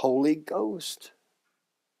 It's Holy Ghost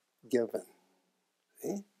given.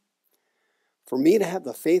 Okay? For me to have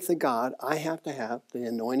the faith of God, I have to have the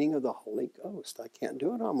anointing of the Holy Ghost. I can't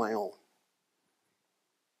do it on my own.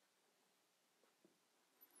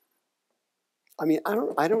 I mean,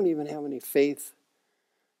 I don't even have any faith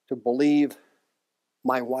to believe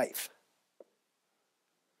my wife.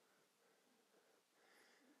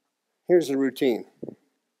 Here's the routine.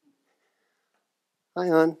 Hi,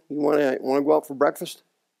 hon. You want to go out for breakfast?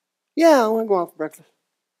 Yeah, I want to go out for breakfast.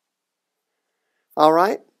 All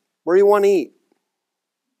right. Where do you want to eat?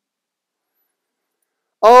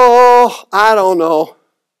 Oh, I don't know.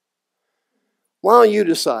 Why don't you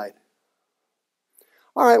decide?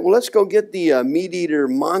 All right, well, let's go get the meat eater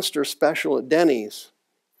monster special at Denny's.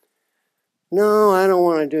 No, I don't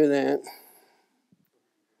want to do that.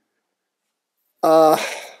 Well,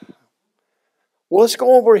 let's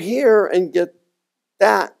go over here and get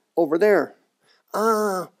that over there.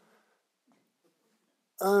 I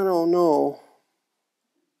don't know.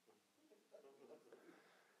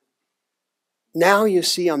 Now you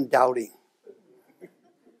see I'm doubting.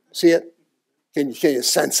 See it? Can you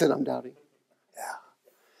sense it? I'm doubting. Yeah.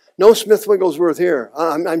 No Smith Wigglesworth here.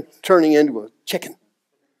 I'm turning into a chicken.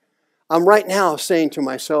 I'm right now saying to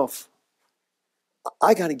myself,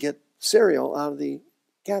 I got to get cereal out of the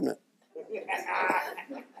cabinet.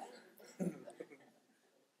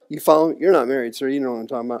 You follow? You're not married, sir. You know what I'm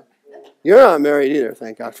talking about. You're not married either.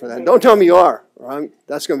 Thank God for that. Don't tell me you are.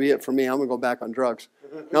 That's going to be it for me. I'm going to go back on drugs.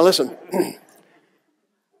 Now listen.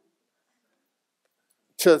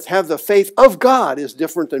 To have the faith of God is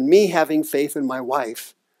different than me having faith in my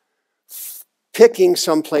wife picking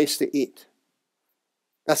some place to eat.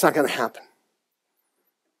 That's not going to happen.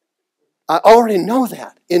 I already know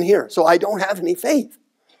that in here, so I don't have any faith.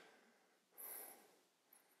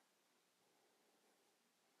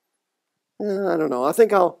 I don't know. I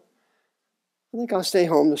think I'll stay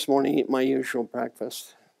home this morning and eat my usual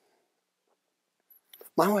breakfast.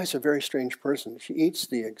 My wife's a very strange person. She eats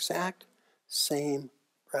the exact same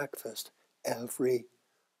breakfast every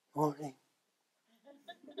morning.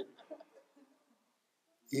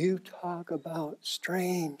 You talk about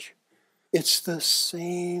strange. It's the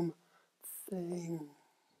same thing.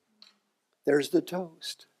 There's the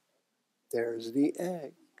toast. There's the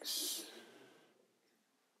eggs.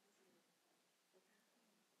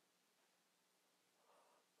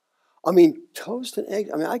 I mean, toast and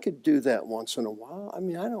eggs, I could do that once in a while.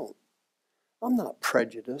 I'm not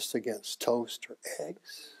prejudiced against toast or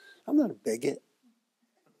eggs. I'm not a bigot.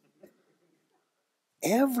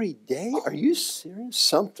 Every day? Are you serious?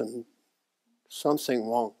 Something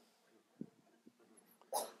wrong.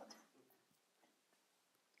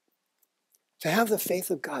 To have the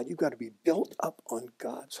faith of God, you've got to be built up on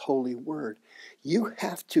God's holy word. You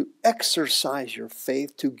have to exercise your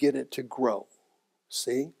faith to get it to grow.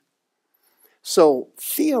 See? So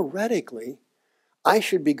theoretically, I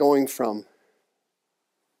should be going from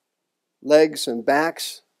legs and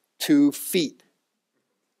backs to feet.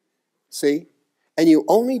 See? And you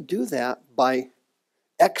only do that by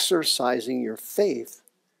exercising your faith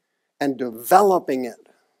and developing it.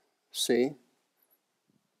 See?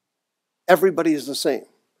 Everybody's the same.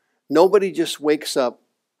 Nobody just wakes up,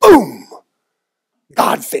 boom,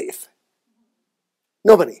 God faith.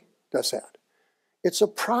 Nobody does that. It's a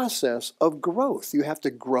process of growth. You have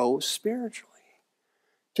to grow spiritually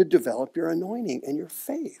to develop your anointing and your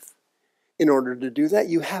faith. In order to do that,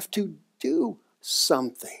 you have to do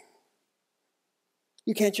something.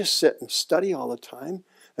 You can't just sit and study all the time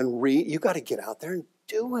and read. You got to get out there and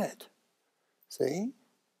do it. See?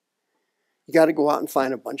 You got to go out and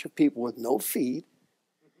find a bunch of people with no feet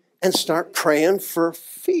and start praying for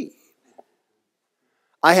feet.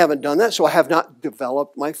 I haven't done that, so I have not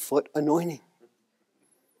developed my foot anointing.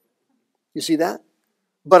 You see that?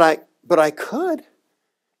 But I could.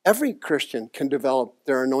 Every Christian can develop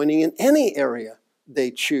their anointing in any area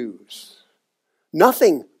they choose.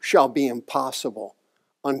 Nothing shall be impossible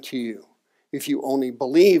unto you if you only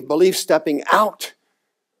believe. Believe stepping out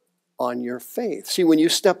on your faith. See, when you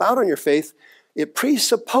step out on your faith, it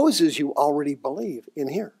presupposes you already believe in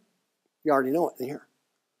here. You already know it in here.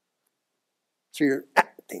 So you're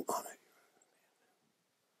acting on it.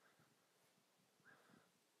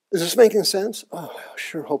 Is this making sense? Oh, I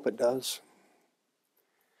sure hope it does.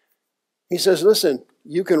 He says, listen,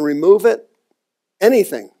 you can remove it,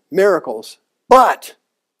 anything, miracles, but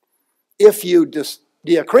if you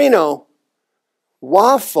diacrino,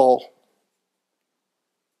 waffle,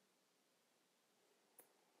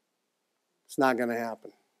 it's not going to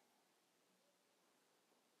happen.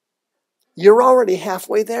 You're already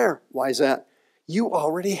halfway there. Why is that? You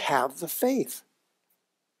already have the faith.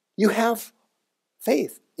 You have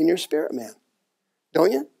faith in your spirit, man.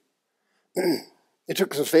 Don't you? It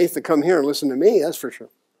took some faith to come here and listen to me, that's for sure.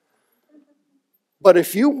 But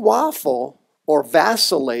if you waffle or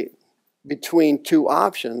vacillate between two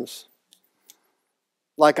options,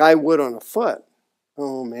 like I would on a foot,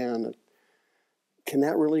 oh man, can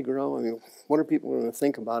that really grow? I mean, what are people going to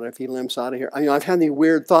think about it if he limps out of here? I mean, I've had these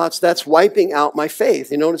weird thoughts. That's wiping out my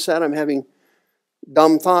faith. You notice that? I'm having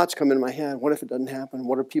dumb thoughts come into my head. What if it doesn't happen?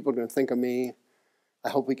 What are people going to think of me? I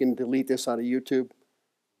hope we can delete this out of YouTube.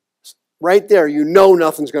 Right there, you know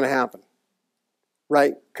nothing's going to happen.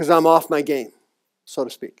 Right? Because I'm off my game, so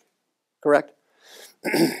to speak. Correct?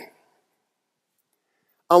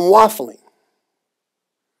 I'm waffling.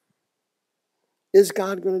 Is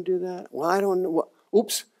God going to do that? Well, I don't know.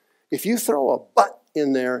 Oops. If you throw a but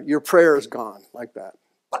in there, your prayer is gone like that.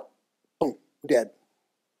 But, boom, dead.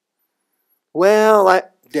 Well,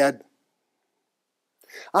 dead.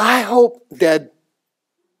 I hope, dead.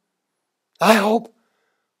 I hope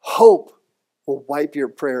will wipe your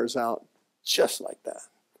prayers out just like that.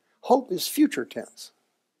 Hope is future tense.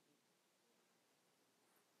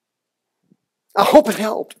 I hope it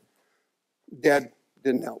helped. Dead,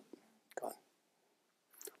 didn't help.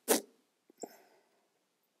 Gone.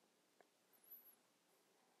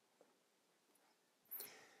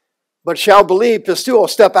 But shall believe, pistuo,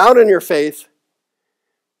 step out in your faith,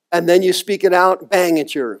 and then you speak it out, bang,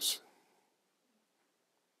 it's yours.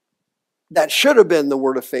 That should have been the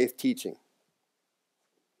word of faith teaching.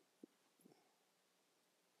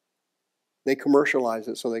 They commercialized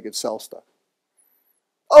it so they could sell stuff.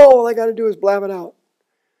 Oh, all I got to do is blab it out.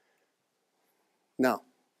 No.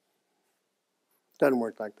 Doesn't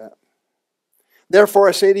work like that. Therefore,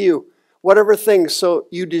 I say to you, whatever things so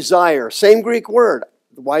you desire, same Greek word.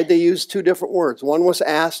 Why'd they use two different words? One was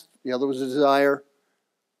asked, the other was a desire.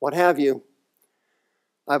 What have you?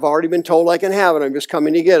 I've already been told I can have it. I'm just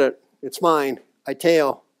coming to get it. It's mine.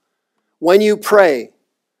 Aiteo. When you pray,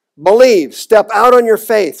 believe. Step out on your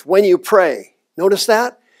faith when you pray. Notice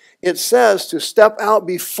that? It says to step out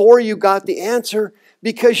before you got the answer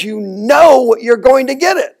because you know you're going to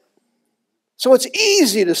get it. So it's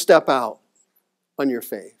easy to step out on your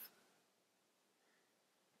faith.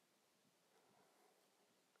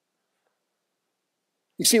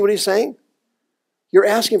 You see what he's saying? You're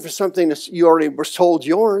asking for something that you already were told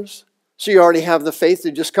yours. So you already have the faith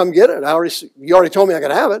to just come get it. You already told me I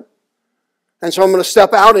could have it. And so I'm going to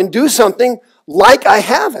step out and do something like I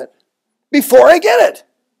have it before I get it.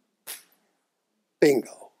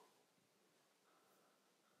 Bingo.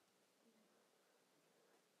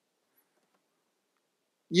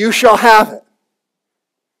 You shall have it.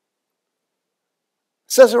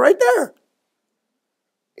 It says it right there.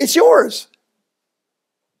 It's yours.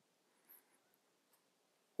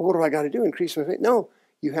 Well, what do I got to do? Increase my faith? No,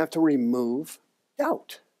 you have to remove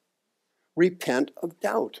doubt. Repent of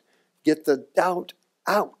doubt. Get the doubt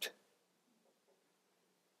out.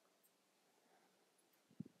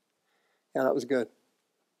 Yeah, that was good.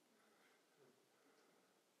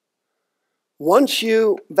 Once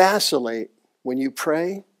you vacillate when you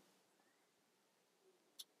pray,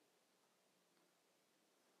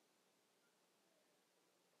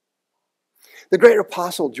 the great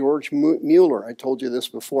apostle George Mueller, I told you this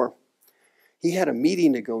before, he had a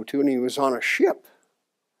meeting to go to and he was on a ship.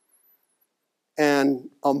 And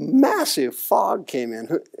a massive fog came in.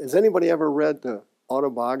 Has anybody ever read the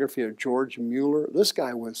autobiography of George Mueller? This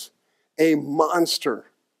guy was a monster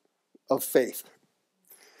of faith.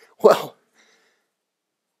 Well,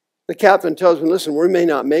 the captain tells me, listen, we may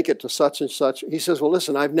not make it to such and such. He says, well,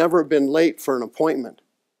 listen, I've never been late for an appointment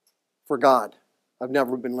for God. I've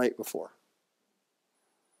never been late before.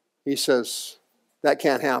 He says, that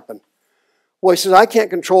can't happen. Well, he says, I can't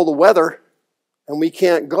control the weather, and we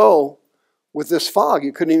can't go with this fog.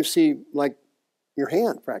 You couldn't even see, like, your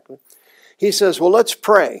hand, practically. He says, well, let's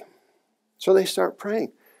pray. So they start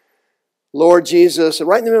praying. Lord Jesus, and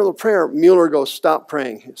right in the middle of the prayer, Mueller goes, stop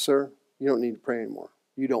praying. Sir, you don't need to pray anymore.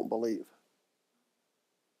 You don't believe.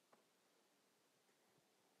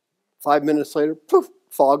 5 minutes later, poof,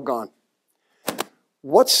 fog gone.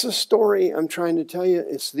 What's the story I'm trying to tell you?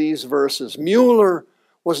 It's these verses. Mueller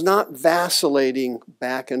was not vacillating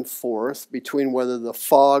back and forth between whether the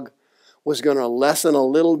fog was going to lessen a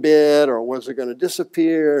little bit or was it going to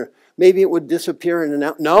disappear. Maybe it would disappear in and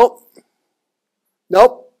out. Nope.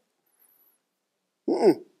 Nope.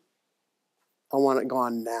 I want it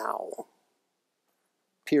gone now.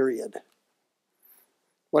 Period.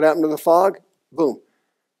 What happened to the fog? Boom.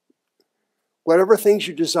 Whatever things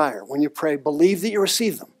you desire, when you pray, believe that you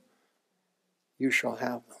receive them. You shall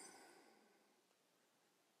have them.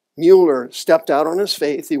 Mueller stepped out on his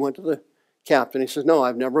faith. He went to the captain. He says, no,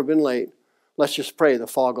 I've never been late. Let's just pray. The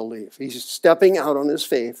fog will leave. He's stepping out on his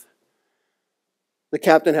faith. The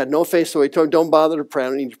captain had no faith, so he told him, don't bother to pray. I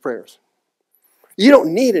don't need your prayers. You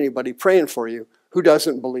don't need anybody praying for you who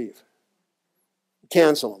doesn't believe.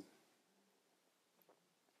 Cancel them.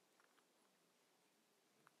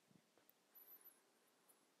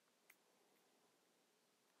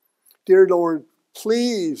 Dear Lord,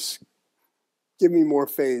 please give me more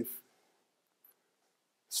faith.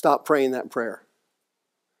 Stop praying that prayer.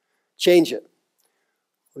 Change it.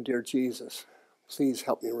 Oh, dear Jesus, please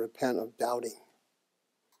help me repent of doubting.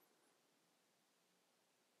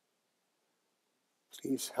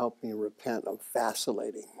 Please help me repent of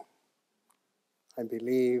vacillating. I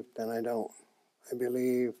believe, then I don't. I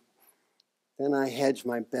believe, then I hedge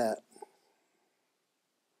my bet.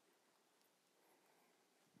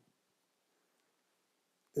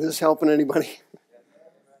 Is this helping anybody?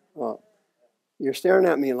 Well, you're staring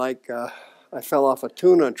at me like I fell off a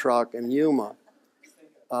tuna truck in Yuma.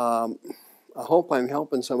 I hope I'm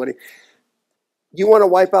helping somebody. You want to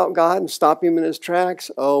wipe out God and stop him in his tracks?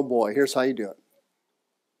 Oh boy, here's how you do it.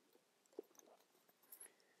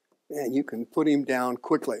 And you can put him down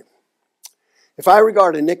quickly. If I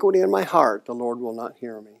regard iniquity in my heart, the Lord will not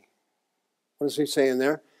hear me. What is he saying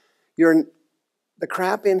there? The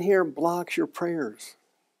crap in here blocks your prayers.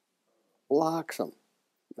 Blocks them.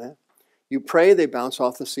 Yeah. You pray, they bounce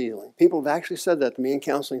off the ceiling. People have actually said that to me in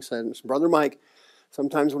counseling settings. Brother Mike,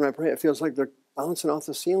 sometimes when I pray, it feels like they're bouncing off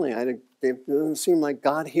the ceiling. It doesn't seem like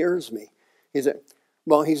God hears me. He said,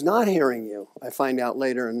 well, he's not hearing you. I find out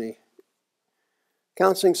later in the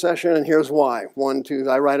counseling session, and here's why. 1, 2,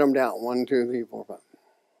 I write them down. 1, 2, 3, 4, 5.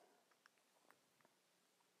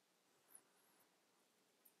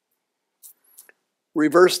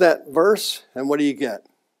 Reverse that verse, and what do you get?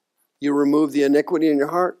 You remove the iniquity in your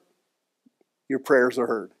heart, your prayers are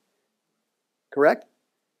heard. Correct?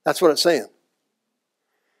 That's what it's saying.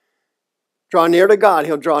 Draw near to God,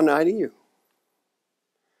 he'll draw nigh to you.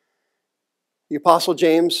 The Apostle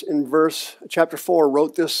James in chapter 4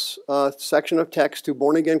 wrote this section of text to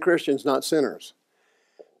born-again Christians, not sinners.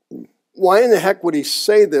 Why in the heck would he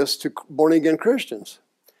say this to born-again Christians?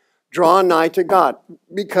 Draw nigh to God.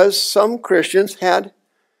 Because some Christians had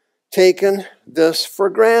taken this for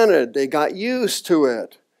granted. They got used to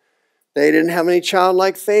it. They didn't have any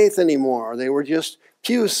childlike faith anymore. They were just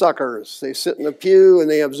pew suckers. They sit in the pew and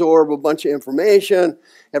they absorb a bunch of information.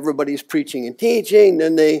 Everybody's preaching and teaching.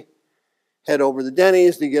 Then they head over to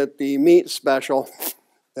Denny's to get the meat special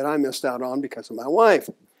that I missed out on because of my wife.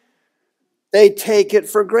 They take it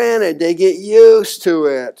for granted. They get used to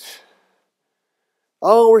it.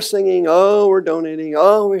 Oh, we're singing. Oh, we're donating.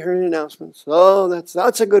 Oh, we heard announcements. Oh,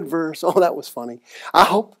 that's a good verse. Oh, that was funny. I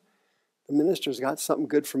hope the minister's got something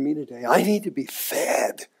good for me today. I need to be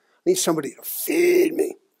fed. need somebody to feed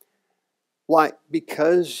me. Why?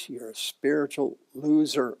 Because you're a spiritual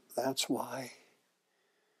loser. That's why.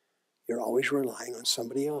 You're always relying on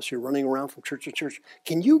somebody else. You're running around from church to church.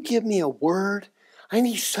 Can you give me a word? I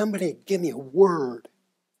need somebody to give me a word.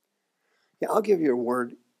 Yeah, I'll give you a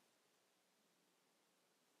word.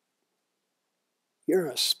 You're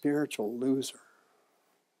a spiritual loser.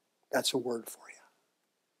 That's a word for you.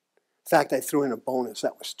 In fact, I threw in a bonus.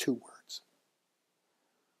 That was 2 words.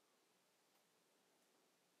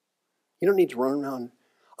 You don't need to run around.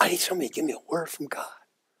 I need somebody to give me a word from God.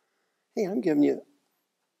 Hey,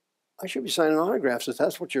 I should be signing autographs if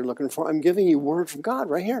that's what you're looking for. I'm giving you a word from God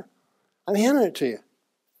right here. I'm handing it to you.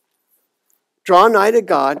 Draw nigh to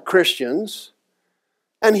God, Christians,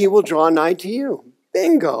 and he will draw nigh to you.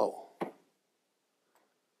 Bingo.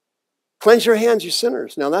 Cleanse your hands, you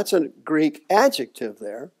sinners. Now that's a Greek adjective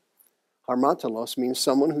there. Harmatalos means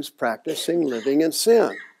someone who's practicing living in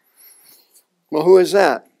sin. Well, who is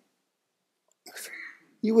that?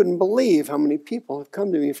 You wouldn't believe how many people have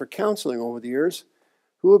come to me for counseling over the years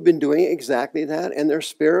who have been doing exactly that, and they're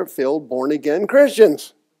spirit-filled, born-again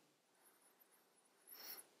Christians.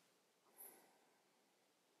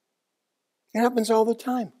 It happens all the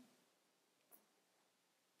time.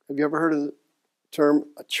 Have you ever heard of the term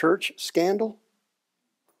a church scandal?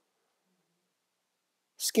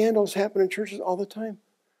 Scandals happen in churches all the time.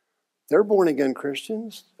 They're born-again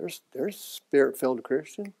Christians. They're spirit-filled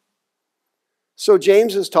Christians. So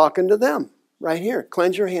James is talking to them right here.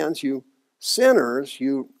 Cleanse your hands, you sinners,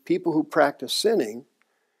 you people who practice sinning,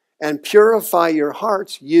 and purify your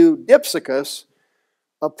hearts, you dipsychus,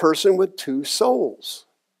 a person with 2 souls.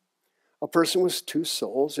 A person with 2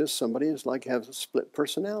 souls is somebody who's like has a split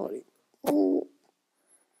personality. Oh.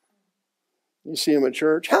 You see him at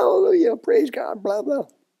church, hallelujah, praise God, blah, blah.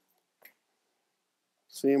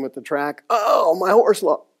 See him at the track, oh, my horse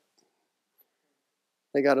lost.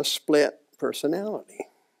 They got a split personality.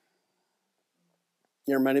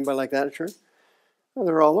 You ever met anybody like that at church? Well,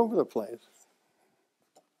 they're all over the place.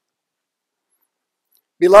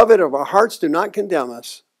 Beloved, if our hearts do not condemn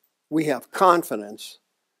us, we have confidence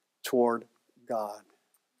toward God.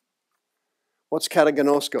 What's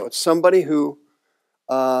katagnosko? It's somebody who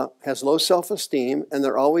has low self-esteem and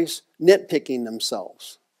they're always nitpicking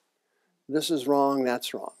themselves. This is wrong,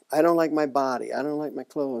 that's wrong. I don't like my body. I don't like my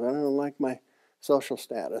clothes. I don't like my social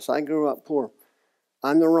status. I grew up poor.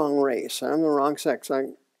 I'm the wrong race. I'm the wrong sex.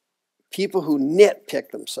 People who nitpick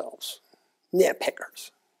themselves. Nitpickers.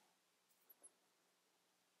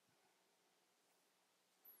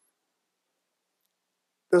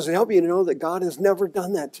 Does it help you to know that God has never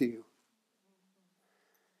done that to you?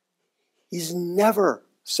 He's never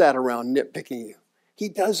sat around nitpicking you. He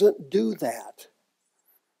doesn't do that.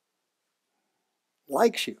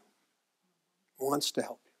 Likes you. Wants to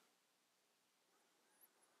help you.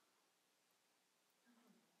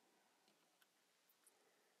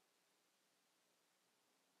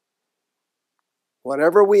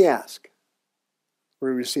 Whatever we ask, we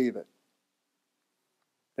receive it.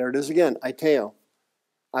 There it is again, aiteo.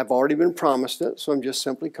 I've already been promised it, so I'm just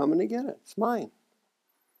simply coming to get it. It's mine.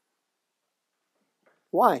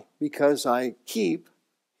 Why? Because I keep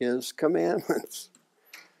his commandments.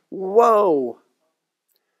 Whoa!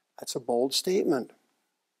 That's a bold statement.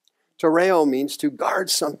 Tereo means to guard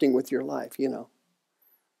something with your life, you know.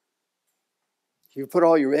 If you put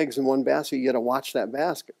all your eggs in one basket, you got to watch that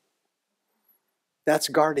basket. That's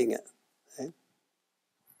guarding it. Okay?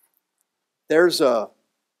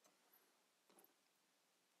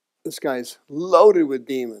 This guy's loaded with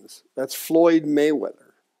demons. That's Floyd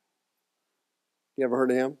Mayweather. You ever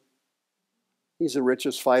heard of him? He's the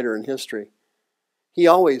richest fighter in history. He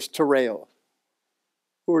always tereo.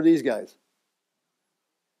 Who are these guys?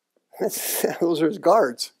 Those are his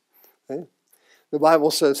guards. Okay? The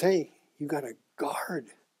Bible says, hey, you got to guard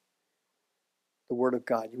the Word of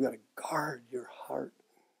God. You got to guard your heart.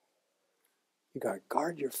 You got to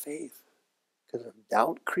guard your faith. Because if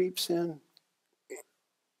doubt creeps in,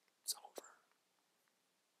 it's over.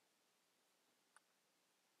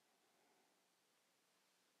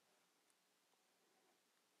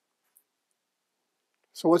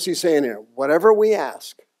 So what's he saying here? Whatever we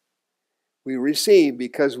ask, we receive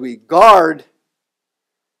because we guard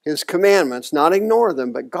his commandments, not ignore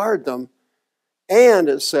them, but guard them. And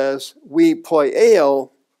it says, we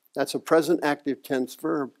poieo, that's a present active tense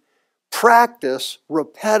verb, practice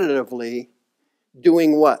repetitively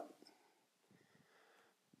doing what?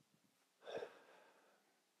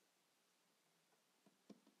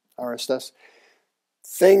 Aristos,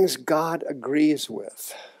 things God agrees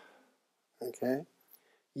with. Okay?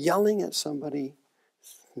 Yelling at somebody,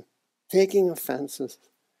 taking offenses,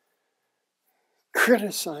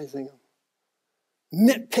 criticizing them,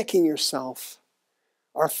 nitpicking yourself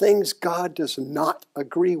are things God does not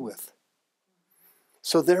agree with.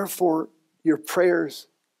 So therefore, your prayers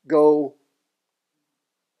go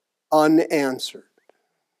unanswered.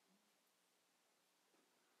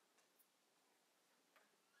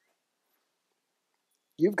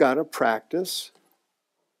 You've got to practice,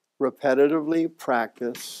 repetitively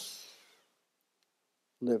practice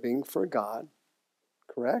living for God,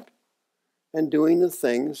 correct? And doing the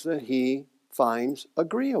things that He finds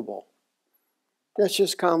agreeable. That's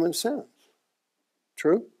just common sense.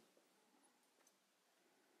 True?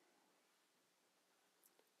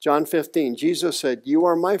 John 15, Jesus said, "You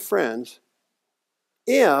are my friends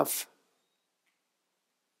if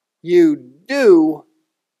you do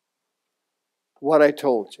what I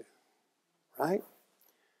told you." Right?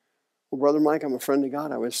 Well, Brother Mike, I'm a friend of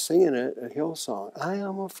God. I was singing it at Hillsong. I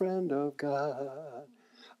am a friend of God.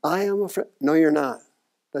 I am a friend. No, you're not.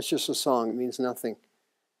 That's just a song. It means nothing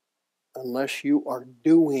unless you are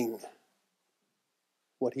doing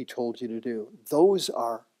what He told you to do. Those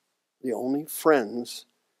are the only friends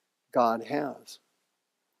God has.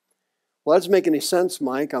 Well, that doesn't make any sense,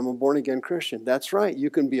 Mike. I'm a born-again Christian. That's right. You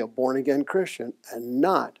can be a born-again Christian and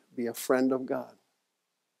not be a friend of God.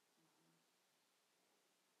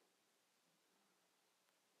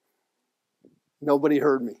 Nobody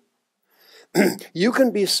heard me. You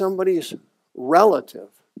can be somebody's relative,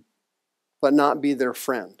 but not be their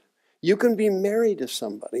friend. You can be married to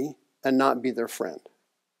somebody and not be their friend.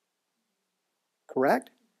 Correct?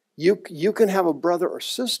 You can have a brother or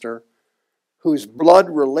sister who's blood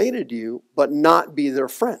related to you, but not be their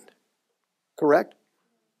friend. Correct?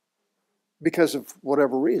 Because of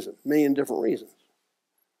whatever reason, a million different reasons.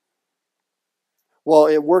 Well,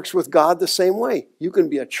 it works with God the same way. You can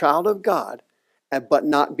be a child of God, but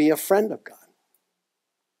not be a friend of God.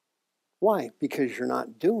 Why? Because you're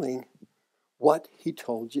not doing what He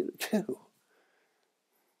told you to do.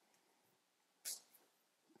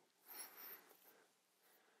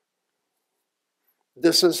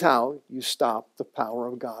 This is how you stop the power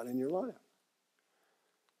of God in your life.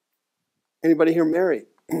 Anybody here married?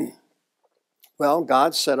 Well,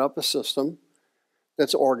 God set up a system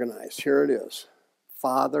that's organized. Here it is.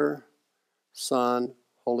 Father, Son,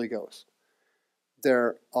 Holy Ghost.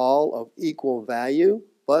 They're all of equal value,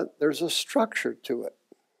 but there's a structure to it.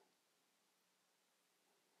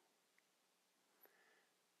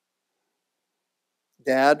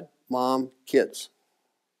 Dad, mom, kids.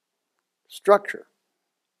 Structure.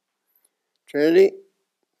 Trinity,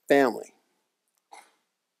 family.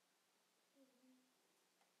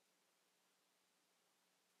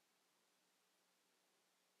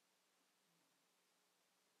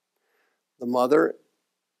 The mother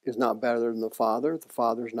is not better than the father. The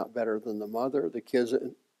father is not better than the mother. The kids,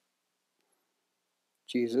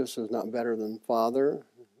 Jesus is not better than the Father.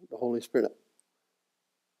 The Holy Spirit.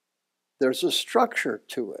 There's a structure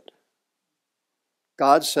to it.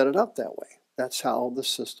 God set it up that way. That's how the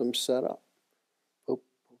system's set up. Boop,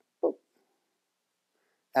 boop, boop.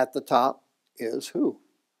 At the top is who?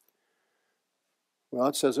 Well,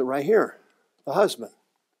 it says it right here. The husband.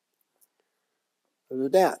 Or the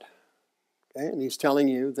dad. Okay? And he's telling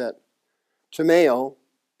you that timeo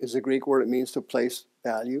is a Greek word. It means to place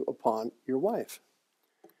value upon your wife.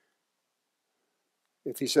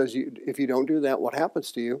 If he says if you don't do that, what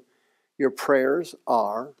happens to you? Your prayers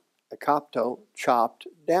are, akapto, chopped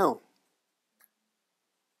down.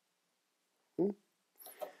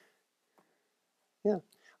 Yeah.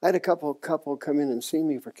 I had a couple come in and see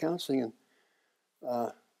me for counseling, and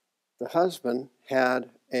the husband had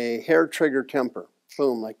a hair trigger temper.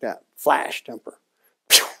 Boom, like that. Flash temper.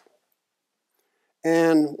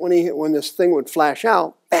 And when this thing would flash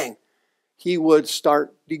out, bang, he would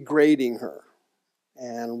start degrading her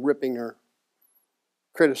and ripping her,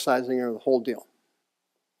 criticizing her, the whole deal.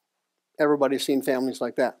 Everybody's seen families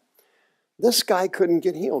like that. This guy couldn't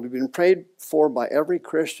get healed. He'd been prayed for by every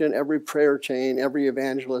Christian, every prayer chain, every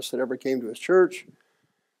evangelist that ever came to his church,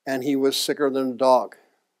 and he was sicker than a dog.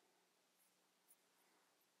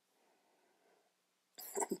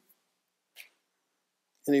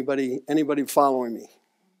 Anybody following me?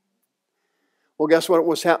 Well, guess what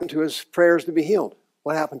was happened to his prayers to be healed?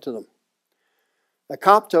 What happened to them?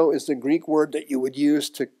 Akapto is the Greek word that you would use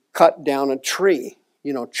to cut down a tree.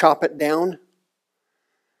 You know, chop it down.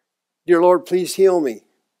 Dear Lord, please heal me.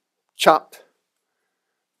 Chop.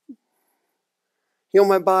 Heal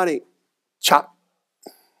my body. Chop.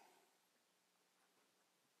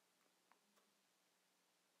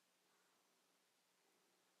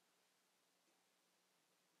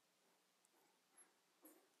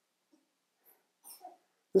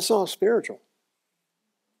 This is all spiritual.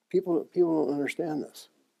 People don't understand this.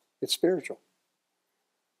 It's spiritual.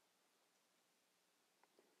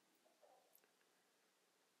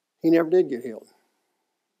 He never did get healed.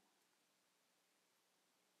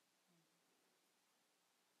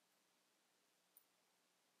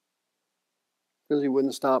 Because he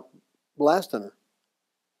wouldn't stop blasting her.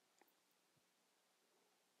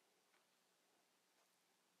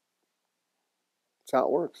 That's how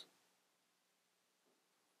it works.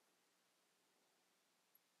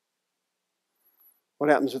 What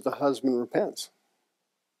happens if the husband repents?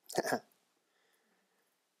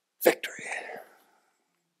 Victory.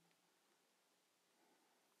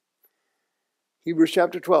 Hebrews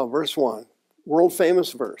chapter 12, verse 1. World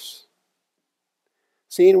famous verse.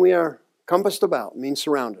 Seeing we are compassed about, means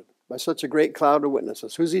surrounded, by such a great cloud of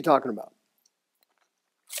witnesses. Who's he talking about?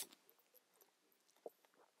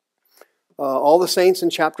 All the saints in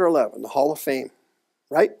chapter 11, the Hall of Fame,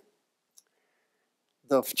 right?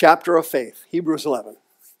 The chapter of faith, Hebrews 11.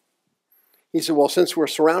 He said, well, since we're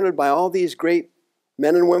surrounded by all these great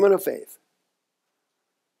men and women of faith,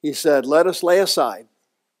 he said, let us lay aside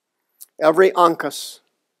every ankus,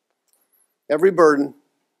 every burden.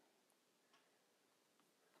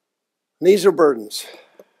 And these are burdens.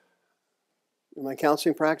 In my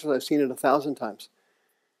counseling practice, I've seen it 1,000 times.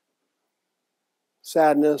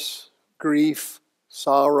 Sadness, grief,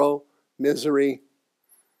 sorrow, misery.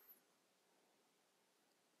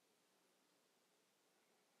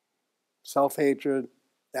 Self-hatred,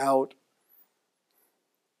 doubt,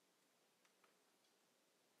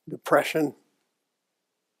 depression.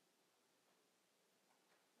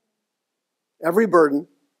 Every burden,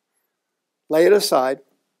 lay it aside,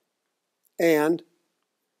 and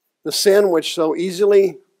the sin which so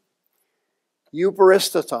easily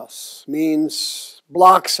eucharistatos means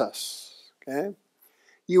blocks us. Okay?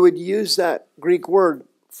 You would use that Greek word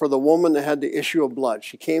for the woman that had the issue of blood.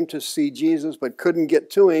 She came to see Jesus but couldn't get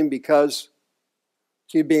to him because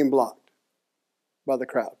she'd being blocked by the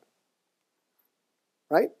crowd.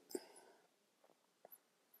 Right?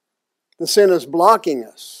 The sin is blocking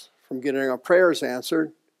us from getting our prayers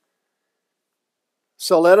answered.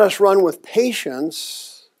 So let us run with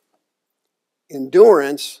patience,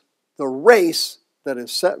 endurance, the race that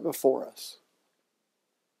is set before us.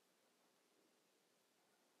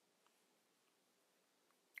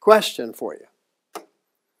 Question for you.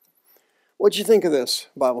 What'd you think of this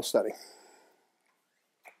Bible study?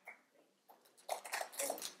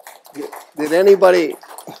 Did anybody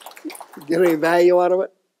get any value out of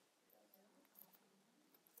it?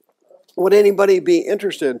 Would anybody be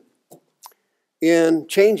interested in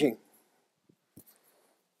changing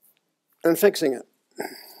and fixing it?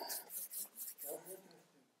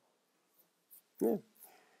 Yeah.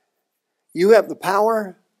 You have the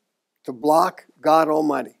power to block God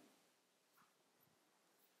Almighty.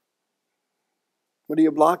 What are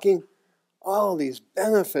you blocking? All these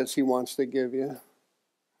benefits He wants to give you.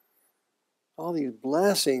 All these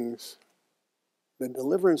blessings. The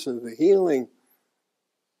deliverances, the healing,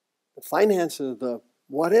 the finances, the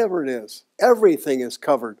whatever it is. Everything is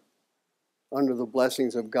covered under the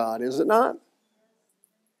blessings of God, is it not?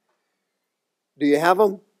 Do you have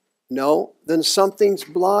them? No? Then something's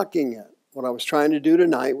blocking it. What I was trying to do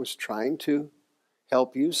tonight was trying to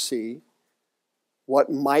help you see what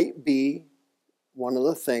might be one of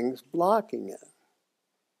the things blocking it.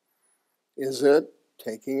 Is it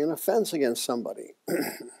taking an offense against somebody?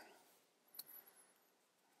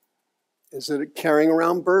 Is it carrying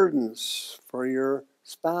around burdens for your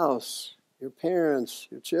spouse, your parents,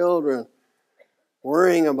 your children,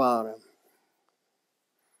 worrying about them,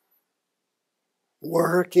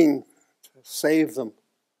 working to save them?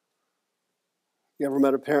 You ever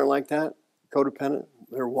met a parent like that? Codependent?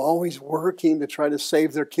 They're always working to try to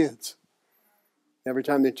save their kids. Every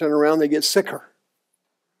time they turn around, they get sicker.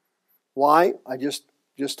 Why? I just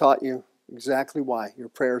taught you exactly why. Your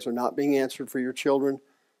prayers are not being answered for your children.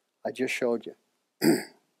 I just showed you.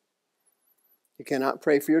 You cannot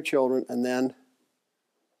pray for your children and then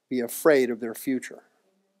be afraid of their future.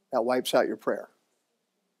 That wipes out your prayer.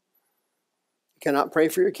 You cannot pray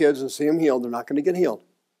for your kids and see them healed. They're not going to get healed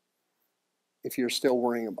if you're still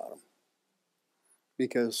worrying about them.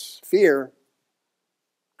 Because fear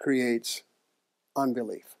creates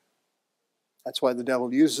unbelief. That's why the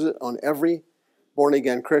devil uses it on every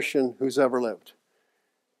born-again Christian who's ever lived.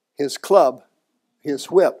 His club,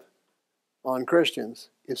 his whip on Christians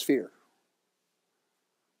is fear.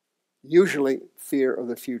 Usually fear of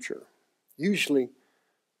the future. Usually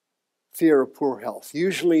fear of poor health.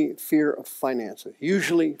 Usually fear of finances.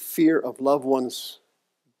 Usually fear of loved ones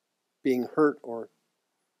being hurt or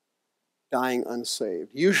dying unsaved.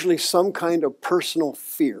 Usually some kind of personal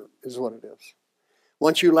fear is what it is.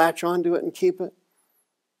 Once you latch onto it and keep it,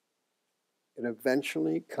 it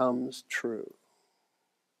eventually comes true.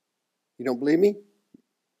 You don't believe me?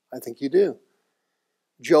 I think you do.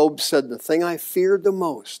 Job said, the thing I feared the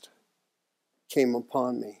most came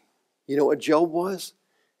upon me. You know what Job was?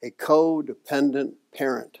 A codependent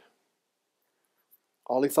parent.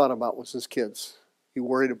 All he thought about was his kids. He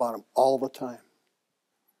worried about them all the time.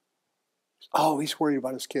 Oh, he's worried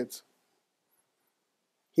about his kids.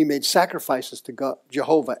 He made sacrifices to God,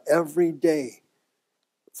 Jehovah every day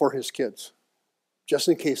for his kids, just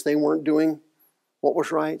in case they weren't doing what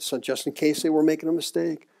was right, so just in case they were making a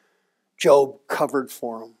mistake, Job covered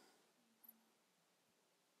for them.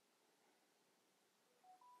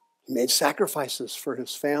 He made sacrifices for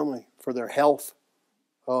his family, for their health.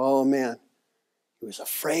 Oh man, he was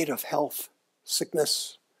afraid of health,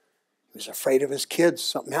 sickness. He was afraid of his kids.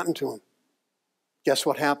 Something happened to him. Guess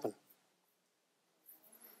what happened?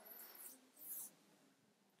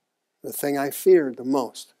 The thing I feared the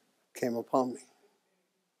most came upon me.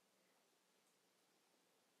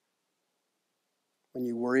 When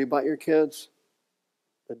you worry about your kids,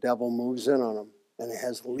 the devil moves in on them and it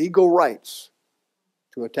has legal rights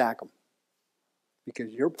to attack them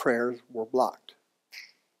because your prayers were blocked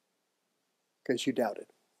because you doubted.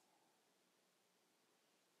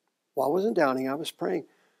 Well, I wasn't doubting, I was praying.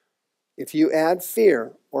 If you add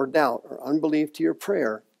fear or doubt or unbelief to your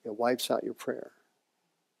prayer, it wipes out your prayer.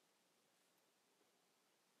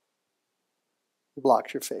 It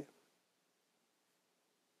blocks your faith.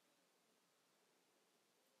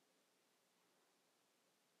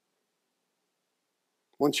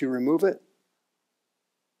 Once you remove it,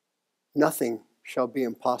 nothing shall be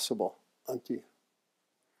impossible unto you.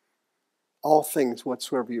 All things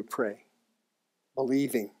whatsoever you pray,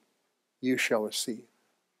 believing, you shall receive.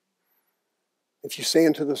 If you say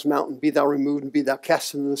unto this mountain, be thou removed and be thou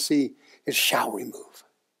cast into the sea, it shall remove.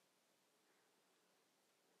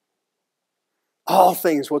 All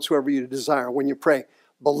things whatsoever you desire when you pray,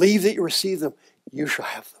 believe that you receive them, you shall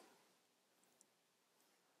have them.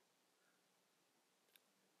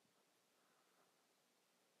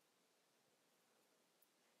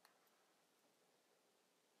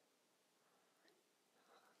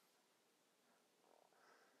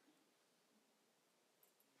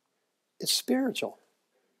 It's spiritual.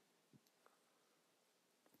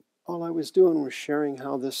 All I was doing was sharing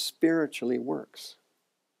how this spiritually works.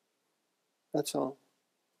 That's all.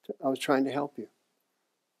 I was trying to help you.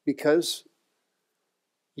 Because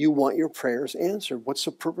you want your prayers answered. What's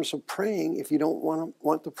the purpose of praying if you don't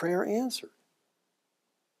want the prayer answered?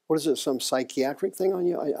 What is it, some psychiatric thing on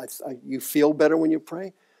you? You feel better when you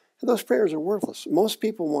pray? And those prayers are worthless. Most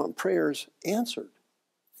people want prayers answered.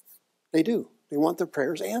 They do. They want their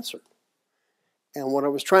prayers answered. And what I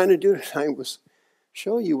was trying to do tonight was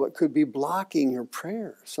show you what could be blocking your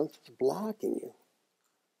prayer. Something's blocking you.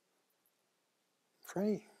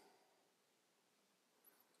 Pray.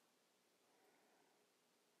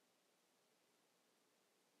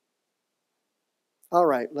 All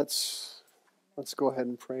right, let's go ahead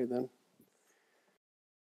and pray then.